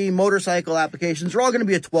jet ski, motorcycle applications are all going to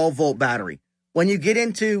be a 12-volt battery. When you get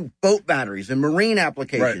into boat batteries and marine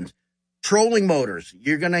applications, trolling motors,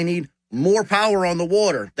 you're going to need more power on the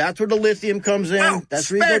water. That's where the lithium comes in.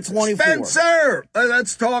 That's where you get 24. Spencer,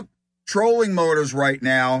 let's talk trolling motors right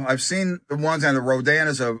now. I've seen the ones on the Rodan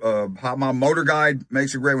as a Hot Mom Motor Guide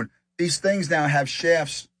makes a great one. These things now have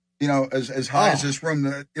shafts, you know, as high as this room.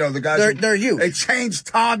 You know, the guys they're huge. They changed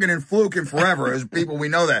Toggin and Fluken forever. As people, we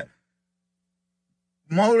know that.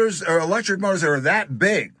 Motors or electric motors that are that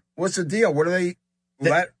big. What's the deal? What are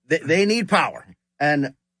they need power,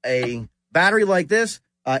 and a battery like this.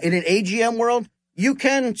 In an AGM world, you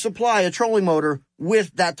can supply a trolling motor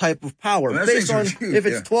with that type of power based on if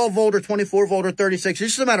it's 12 volt or 24 volt or 36.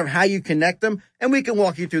 It's just a matter of how you connect them, and we can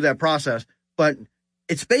walk you through that process. But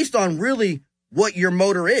it's based on really what your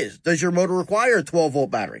motor is. Does your motor require a 12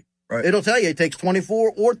 volt battery? Right. It'll tell you it takes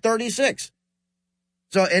 24 or 36.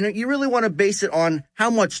 So, and you really want to base it on how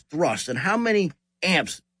much thrust and how many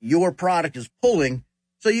amps your product is pulling,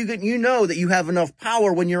 so you know that you have enough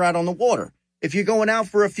power when you're out on the water. If you're going out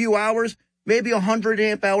for a few hours, maybe a 100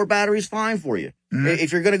 amp hour battery is fine for you. Mm-hmm.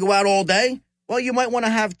 If you're going to go out all day, well, you might want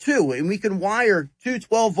to have two, and we can wire two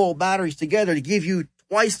 12-volt batteries together to give you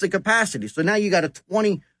twice the capacity. So now you got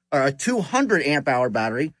a 200 amp hour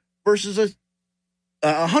battery versus a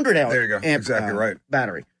 100 hour there you go. Exactly right.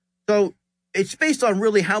 battery. So it's based on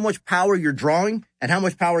really how much power you're drawing and how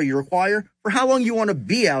much power you require for how long you want to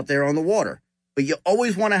be out there on the water. But you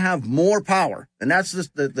always want to have more power, and that's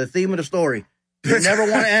just the theme of the story. You never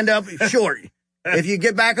want to end up short. If you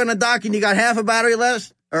get back on the dock and you got half a battery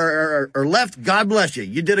less or left, God bless you.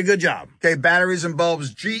 You did a good job. Okay, batteries and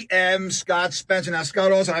bulbs, GM, Scott Spencer. Now,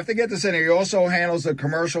 Scott also, I have to get this in here, he also handles the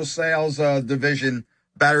commercial sales division,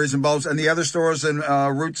 batteries and bulbs, and the other stores in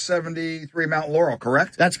Route 73 Mount Laurel,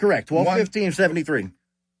 correct? That's correct, 121573.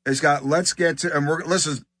 Hey, Scott, let's get to, and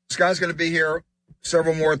listen, Scott's going to be here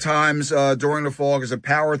several more times during the fall because the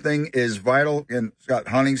power thing is vital in Scott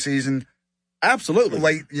hunting season. Absolutely.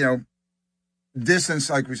 Late,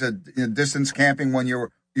 distance, like we said, distance camping when you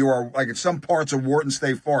are like in some parts of Wharton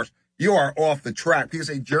State Forest, you are off the track. People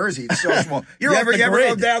say Jersey, it's so small. you ever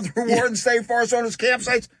go down through Wharton State Forest on his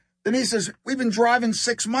campsites? Denise says, we've been driving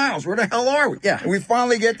 6 miles. Where the hell are we? Yeah. And we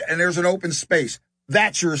finally get, and there's an open space.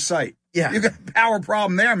 That's your site. Yeah. You got a power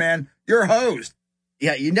problem there, man. You're hosed.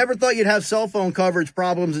 Yeah, you never thought you'd have cell phone coverage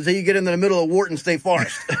problems until you get into the middle of Wharton State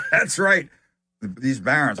Forest. That's right. These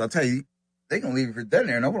barons, I'll tell you, they can leave you for dead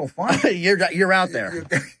there. Nobody will find you. You're out there.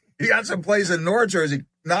 You got some place in North Jersey,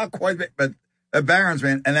 not quite, but barons,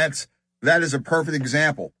 man, and that is a perfect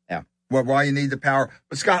example. Yeah. Why you need the power.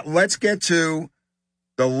 But Scott, let's get to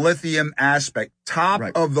the lithium aspect. Top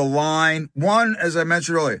of the line. One, as I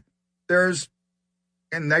mentioned earlier, there's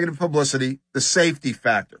in negative publicity, the safety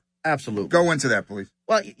factor. Absolutely. Go into that, please.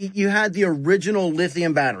 Well, you had the original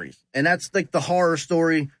lithium batteries, and that's like the horror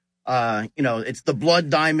story. It's the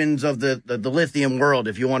blood diamonds of the lithium world,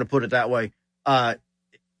 if you want to put it that way.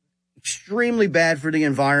 Extremely bad for the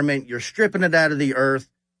environment. You're stripping it out of the earth.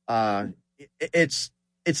 It's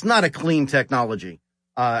not a clean technology.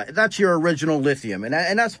 That's your original lithium,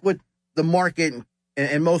 and that's what the market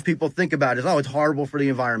and most people think about is, it's horrible for the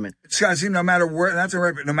environment. Scott, see, no matter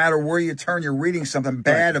where you turn, you're reading something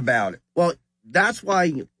bad about it. Well, that's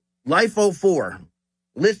why LiFeO4,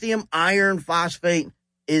 lithium iron phosphate,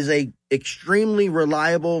 is a extremely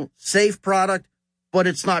reliable, safe product, but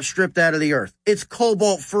it's not stripped out of the earth. It's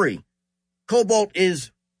cobalt free. Cobalt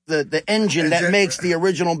is the engine that makes the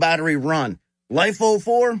original battery run.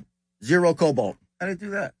 LiFeO4, zero cobalt. How do you do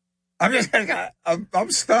that?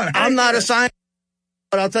 I'm stunned. I'm not a scientist,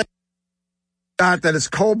 but I'll tell Scott, that it's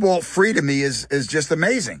cobalt free to me is just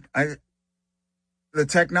amazing. The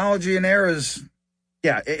technology in there is.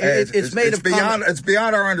 Yeah, it's made of beyond. It's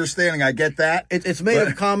beyond our understanding. I get that. It's made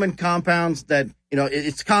of common compounds that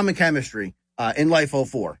it's common chemistry in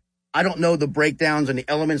LiFeO4. I don't know the breakdowns and the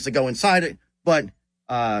elements that go inside it, but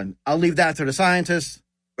I'll leave that to the scientists.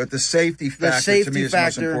 But the safety factor to me is the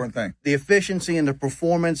most important thing. The efficiency and the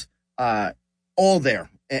performance, all there,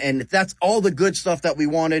 and that's all the good stuff that we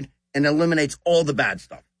wanted, and eliminates all the bad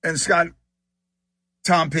stuff. And Scott,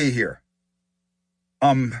 Tom P. here.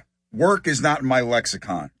 Work is not in my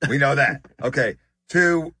lexicon. We know that. Okay.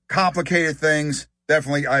 2, complicated things,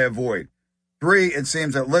 definitely I avoid. 3, it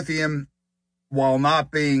seems that lithium, while not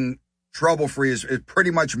being trouble-free, is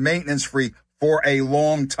pretty much maintenance-free for a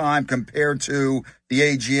long time compared to the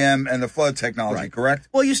AGM and the flood technology, correct?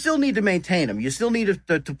 Well, you still need to maintain them. You still need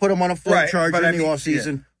to put them on a flood charger in the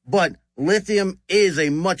off-season. Yeah. But lithium is a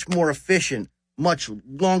much more efficient, much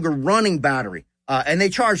longer-running battery. And they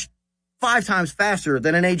charge 5 times faster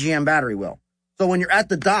than an AGM battery will. So when you're at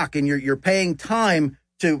the dock and you're paying time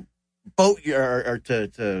to boat or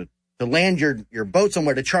to land your boat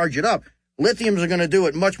somewhere to charge it up, lithiums are going to do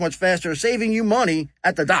it much, much faster, saving you money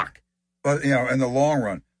at the dock. But, in the long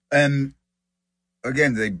run. And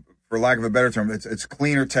again, for lack of a better term, it's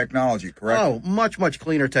cleaner technology, correct? Oh, much, much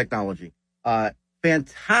cleaner technology.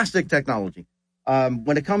 Fantastic technology.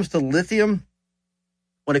 When it comes to lithium,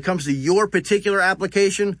 when it comes to your particular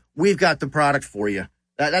application, we've got the product for you.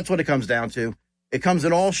 That's what it comes down to. It comes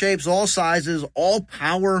in all shapes, all sizes, all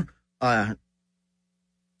power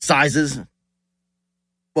sizes,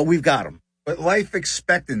 but we've got them. But life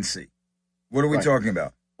expectancy, what are we talking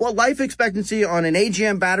about? Well, life expectancy on an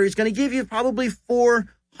AGM battery is going to give you probably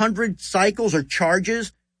 400 cycles or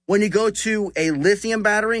charges. When you go to a lithium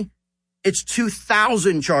battery, it's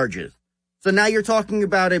 2,000 charges. So now you're talking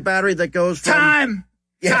about a battery that goes from... Time!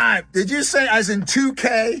 Did you say as in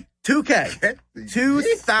 2K? 2K.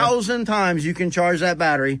 2,000 times you can charge that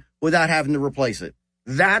battery without having to replace it.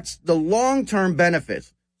 That's the long-term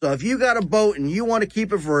benefits. So if you got a boat and you want to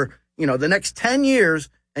keep it for, the next 10 years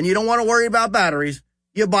and you don't want to worry about batteries,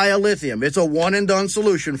 you buy a lithium. It's a one-and-done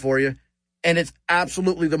solution for you, and it's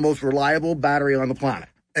absolutely the most reliable battery on the planet.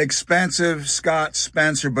 Expensive, Scott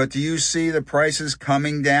Spencer, but do you see the prices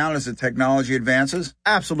coming down as the technology advances?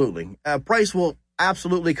 Absolutely. Price will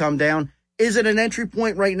absolutely come down. Is it an entry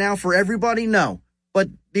point right now for everybody? No. But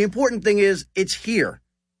the important thing is it's here.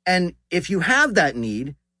 And if you have that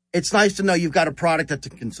need, it's nice to know you've got a product that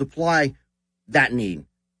can supply that need.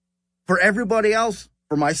 For everybody else,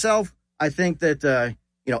 for myself, I think that,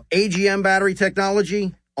 AGM battery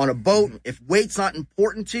technology on a boat, if weight's not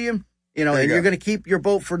important to you, and you're going to keep your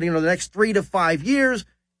boat for, the next 3 to 5 years,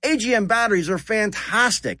 AGM batteries are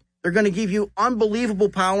fantastic. They're going to give you unbelievable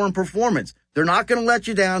power and performance. They're not going to let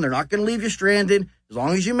you down. They're not going to leave you stranded. As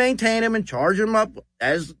long as you maintain them and charge them up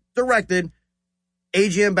as directed,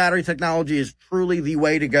 AGM battery technology is truly the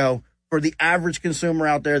way to go for the average consumer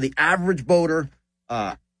out there, the average boater.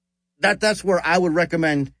 That's where I would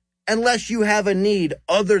recommend, unless you have a need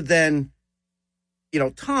other than,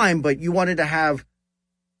 time, but you wanted to have,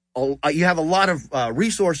 you have a lot of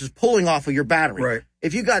resources pulling off of your battery. Right.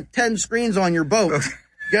 If you got 10 screens on your boat,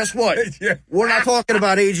 guess what? We're not talking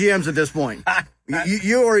about AGMs at this point.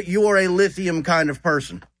 You are a lithium kind of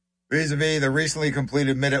person. Vis-a-vis the recently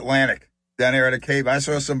completed Mid-Atlantic down here at a Cape. I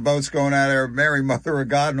saw some boats going out there, Mary, Mother of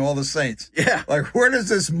God, and all the saints. Yeah. Like, where does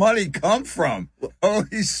this money come from?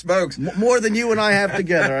 Holy smokes. More than you and I have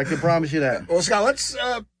together, I can promise you that. Well, Scott,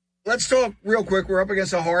 let's talk real quick. We're up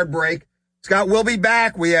against a hard break. Scott, we'll be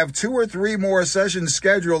back. We have 2 or 3 more sessions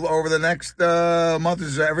scheduled over the next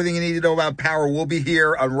month. Everything you need to know about power will be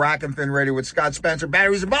here on Rack and Fin Radio with Scott Spencer,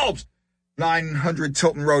 Batteries and Bulbs, 900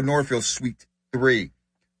 Tilton Road, Northfield, Suite 3.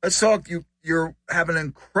 Let's talk. You're having an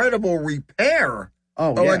incredible repair.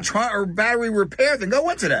 Or battery repair thing. Go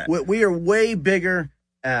into that. We are way bigger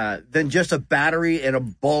than just a battery and a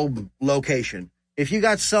bulb location. If you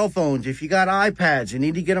got cell phones, if you got iPads, you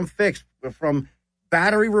need to get them fixed from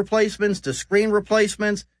battery replacements to screen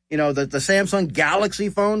replacements, the Samsung Galaxy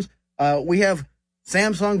phones. We have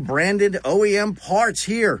Samsung branded OEM parts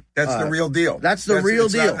here. That's the real deal. That's the real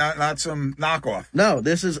deal. Not some knockoff. No,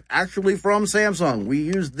 this is actually from Samsung. We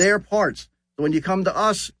use their parts. So when you come to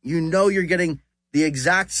us, you're getting the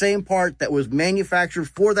exact same part that was manufactured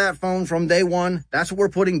for that phone from day one. That's what we're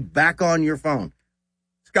putting back on your phone.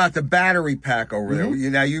 It's got the battery pack over there.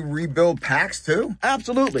 Now you rebuild packs too?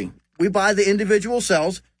 Absolutely. We buy the individual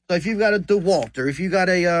cells. So if you've got a DeWalt or if you've got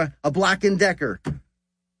a Black & Decker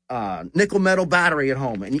nickel metal battery at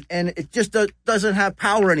home and it just doesn't have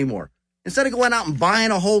power anymore, instead of going out and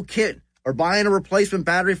buying a whole kit or buying a replacement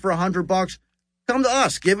battery for $100, come to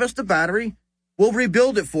us. Give us the battery. We'll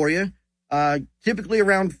rebuild it for you. Typically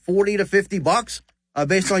around $40 to $50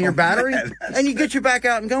 based on your battery, and you get you back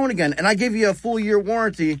out and going again. And I give you a full year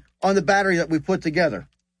warranty on the battery that we put together.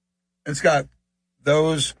 It's got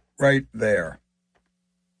those right there.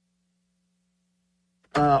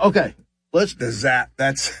 Okay.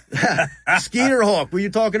 That's Skeeter Hawk. Were you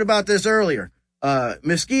talking about this earlier?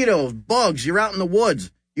 Mosquitoes, bugs. You're out in the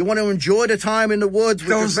woods. You want to enjoy the time in the woods with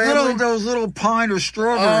your family. Those little pine or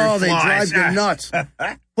strawberry they flies. drive you nuts.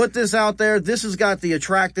 Put this out there. This has got the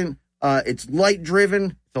attractant. It's light driven.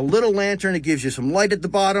 It's a little lantern. It gives you some light at the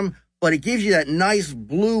bottom, but it gives you that nice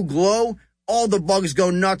blue glow. All the bugs go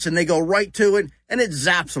nuts and they go right to it, and it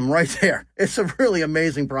zaps them right there. It's a really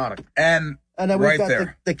amazing product. And then we've right got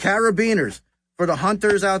there. the carabiners for the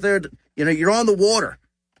hunters out there. You know, you're on the water.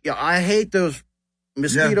 Yeah, I hate those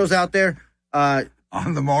mosquitoes out there.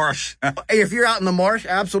 On the marsh. If you're out in the marsh,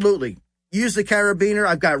 absolutely. Use the carabiner.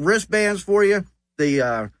 I've got wristbands for you.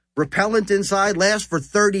 The repellent inside lasts for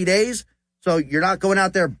 30 days, so you're not going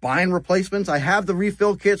out there buying replacements. I have the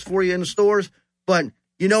refill kits for you in the stores, but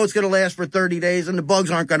you know it's going to last for 30 days, and the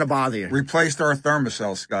bugs aren't going to bother you. Replaced our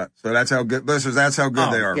Thermacell, Scott. So that's how good, listeners, that's how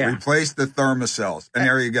good they are. Yeah. Replace the Thermacells, and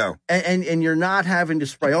there you go. And you're not having to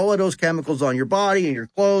spray all of those chemicals on your body and your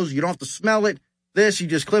clothes. You don't have to smell it. You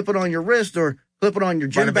just clip it on your wrist or clip it on your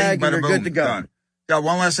gym bag, and you're good to go. Done. Got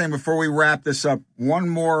one last thing before we wrap this up.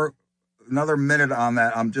 Another minute on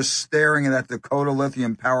that. I'm just staring at that Dakota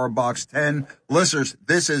Lithium Power Box 10. Listeners,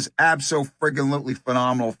 this is abso-friggin-lutely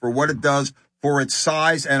phenomenal for what it does, for its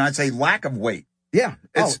size, and I'd say lack of weight. Yeah.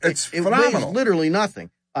 It's phenomenal. It weighs literally nothing.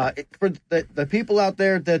 For the people out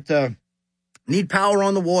there that need power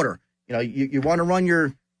on the water, you know, you want to run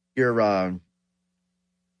your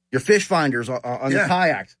fish finders on the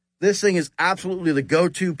kayaks. This thing is absolutely the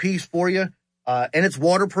go-to piece for you, and it's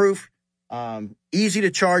waterproof, easy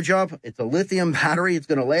to charge up. It's a lithium battery. It's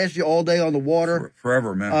going to last you all day on the water.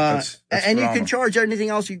 Forever, man. That's and phenomenal. you can charge anything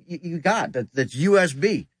else you got that's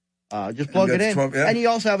USB. Just plug it in. 12, And you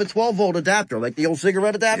also have a 12-volt adapter, like the old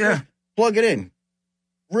cigarette adapter. Yeah. Plug it in.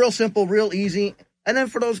 Real simple, real easy. And then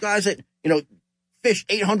for those guys that, fish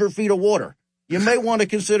 800 feet of water, you may want to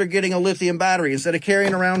consider getting a lithium battery instead of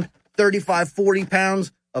carrying around 35, 40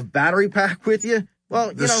 pounds of battery pack with you.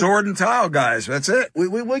 Well, the sword and tile guys, that's it. We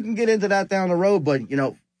can get into that down the road, but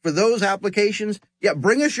for those applications,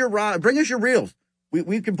 bring us your rod, bring us your reels.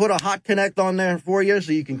 We can put a hot connect on there for you,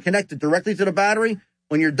 so you can connect it directly to the battery.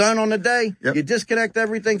 When you're done on the day, you disconnect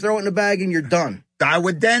everything, throw it in the bag, and you're done.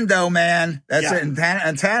 Daiwadendo, man. That's it. And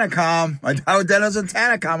Tanacom. My Daiwadendo's in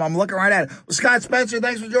Tanacom. I'm looking right at it. Well, Scott Spencer,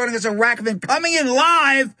 thanks for joining us on Rackman, coming in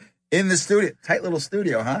live in the studio. Tight little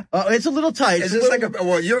studio, huh? It's a little tight. Is this like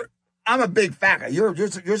I'm a big fat guy. You're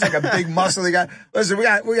like a big muscly guy. Listen, we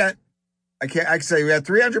got I can say we got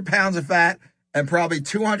 300 pounds of fat and probably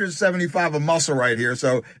 275 of muscle right here.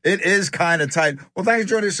 So it is kind of tight. Well, thanks for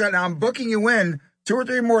joining us. Now I'm booking you in 2 or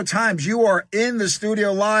 3 more times. You are in the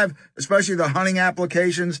studio live, especially the hunting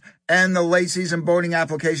applications and the late season boating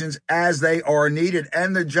applications as they are needed,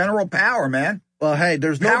 and the general power, man. Well, hey,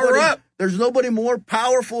 there's nobody more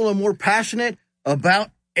powerful and more passionate about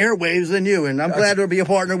airwaves than you, and I'm glad to be a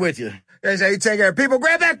partner with you. That's how you take care. People,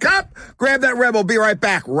 grab that cup, grab that Rebel. Be right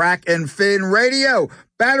back. Rack and Fin Radio.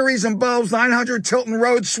 Batteries and bulbs, 900 Tilton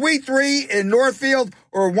Road, Suite 3 in Northfield,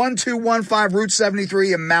 or 1215 Route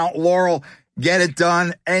 73 in Mount Laurel. Get it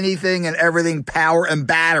done. Anything and everything, power and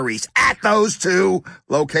batteries at those 2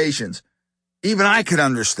 locations. Even I can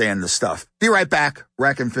understand the stuff. Be right back.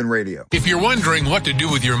 Rack and Fin Radio. If you're wondering what to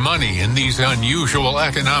do with your money in these unusual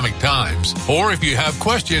economic times, or if you have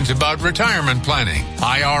questions about retirement planning,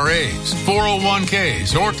 IRAs,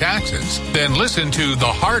 401ks, or taxes, then listen to The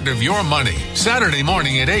Heart of Your Money, Saturday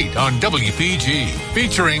morning at 8 on WPG,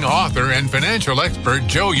 featuring author and financial expert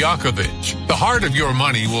Joe Yakovich. The Heart of Your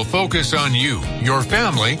Money will focus on you, your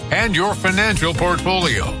family, and your financial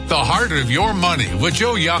portfolio. The Heart of Your Money with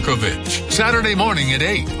Joe Yakovich, Saturday morning at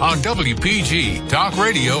 8 on WPG Talk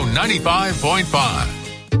Radio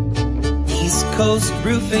 95.5. East Coast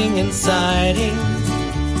Roofing and Siding.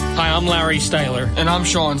 Hi, I'm Larry Styler. And I'm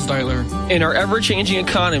Sean Styler. In our ever-changing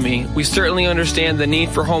economy, we certainly understand the need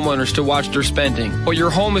for homeowners to watch their spending. But your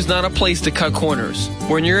home is not a place to cut corners.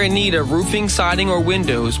 When you're in need of roofing, siding, or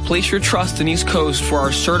windows, place your trust in East Coast for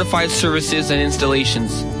our certified services and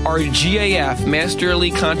installations. Our GAF Master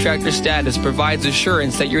Elite Contractor status provides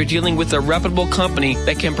assurance that you're dealing with a reputable company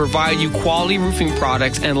that can provide you quality roofing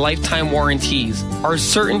products and lifetime warranties. Our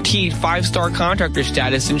CertainTeed 5-star contractor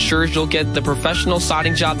status ensures you'll get the professional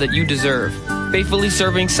siding job that you deserve. Faithfully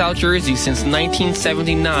serving South Jersey since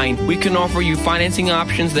 1979, we can offer you financing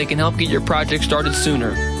options that can help get your project started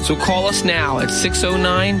sooner. So call us now at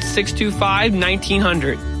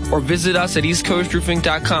 609-625-1900 or visit us at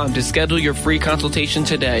eastcoastroofing.com to schedule your free consultation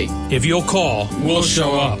today. If you'll call, we'll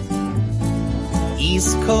show up.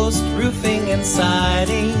 East Coast Roofing and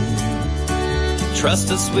Siding. Trust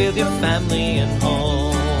us with your family and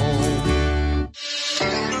home.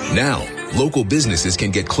 Now, local businesses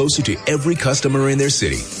can get closer to every customer in their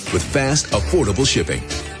city with fast, affordable shipping.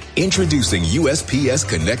 Introducing USPS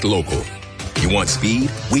Connect Local. You want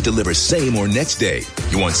speed? We deliver same or next day.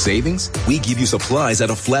 You want savings? We give you supplies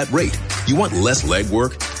at a flat rate. You want less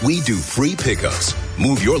legwork? We do free pickups.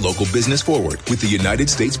 Move your local business forward with the United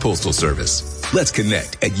States Postal Service. Let's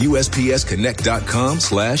connect at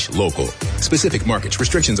USPSconnect.com/local. Specific markets,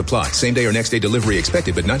 restrictions apply. Same day or next day delivery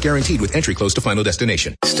expected, but not guaranteed with entry close to final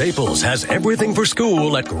destination. Staples has everything for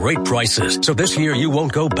school at great prices. So this year you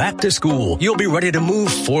won't go back to school. You'll be ready to move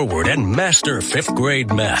forward and master 5th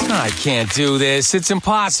grade math. I can't do this. It's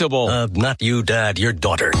impossible. Not you, Dad, your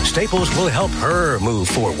daughter. Staples will help her move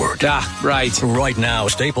forward. Right. Right now,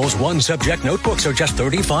 Staples one-subject notebooks are just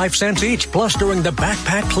 35 cents each. Plus, during the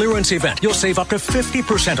backpack clearance event, you'll save up to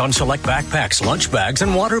 50% on select backpacks, lunch bags,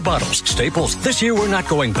 and water bottles. Staples, this year we're not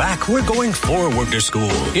going back, we're going forward to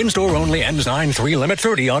school. In-store only, ends 9/3, limit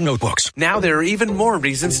 30 on notebooks. Now there are even more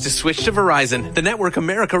reasons to switch to Verizon, the network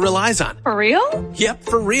America relies on. For real? Yep,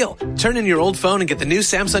 for real. Turn in your old phone and get the new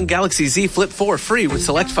Samsung Galaxy Z Flip 4 free with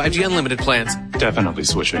select 5G unlimited plans. Definitely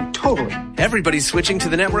switching. Totally. Everybody's switching to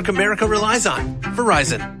the network America relies on.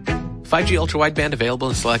 Verizon. 5G ultra-wideband available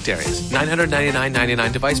in select areas.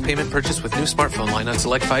 $999.99 device payment purchase with new smartphone line on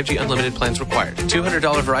select 5G unlimited plans required.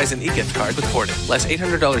 $200 Verizon e-gift card with porting. Less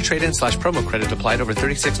 $800 trade-in/promo credit applied over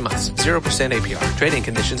 36 months. 0% APR. Trade-in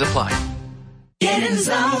conditions apply. Get in the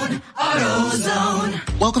zone.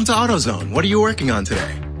 AutoZone. Welcome to AutoZone. What are you working on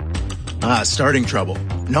today? Starting trouble.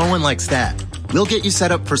 No one likes that. We'll get you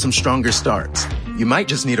set up for some stronger starts. You might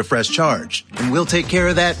just need a fresh charge, and we'll take care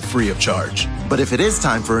of that free of charge. But if it is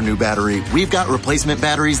time for a new battery, we've got replacement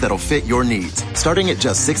batteries that'll fit your needs, starting at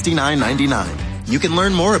just $69.99. You can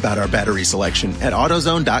learn more about our battery selection at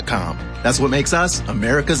AutoZone.com. That's what makes us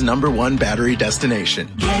America's #1 battery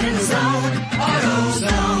destination. Get in the zone.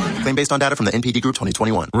 AutoZone. Claim based on data from the NPD Group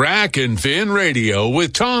 2021. Rack and Fin Radio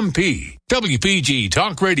with Tom P. WPG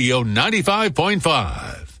Talk Radio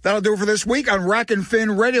 95.5. That'll do it for this week on Rack and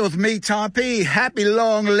Fin Radio with me, Tom P. Happy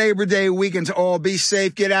long Labor Day weekend to all. Be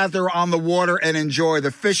safe. Get out there on the water and enjoy. The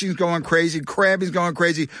fishing's going crazy. Crabbing's going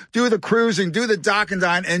crazy. Do the cruising. Do the dock and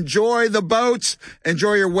dine. Enjoy the boats.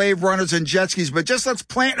 Enjoy your wave runners and jet skis. But just let's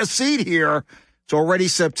plant a seed here. It's already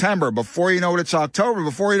September. Before you know it, it's October.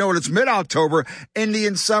 Before you know it, it's mid-October.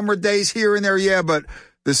 Indian summer days here and there, yeah, but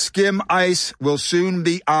the skim ice will soon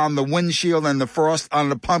be on the windshield and the frost on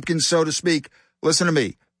the pumpkin, so to speak. Listen to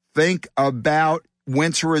me. Think about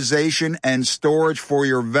winterization and storage for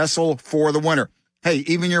your vessel for the winter. Hey,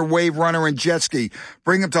 even your wave runner and jet ski,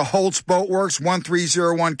 bring them to Holtz Boat Works,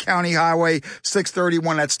 1301 County Highway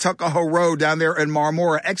 631. That's Tuckahoe Road down there in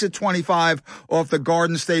Marmora. Exit 25 off the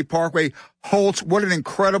Garden State Parkway. Holtz, what an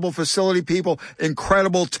incredible facility, people.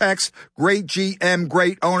 Incredible techs, great GM,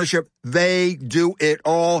 great ownership. They do it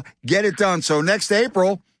all. Get it done. So next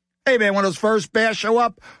April, hey, man, when those first bass show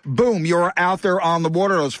up, boom, you're out there on the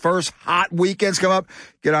water. Those first hot weekends come up.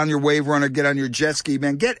 Get on your wave runner, get on your jet ski,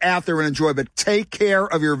 man. Get out there and enjoy, but take care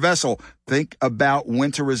of your vessel. Think about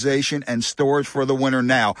winterization and storage for the winter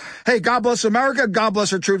now. Hey, God bless America. God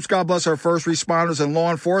bless our troops. God bless our first responders and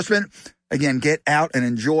law enforcement. Again, get out and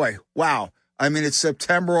enjoy. Wow. I mean, it's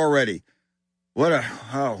September already. What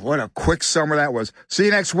a quick summer that was. See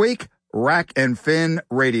you next week. Rack and Fin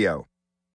Radio.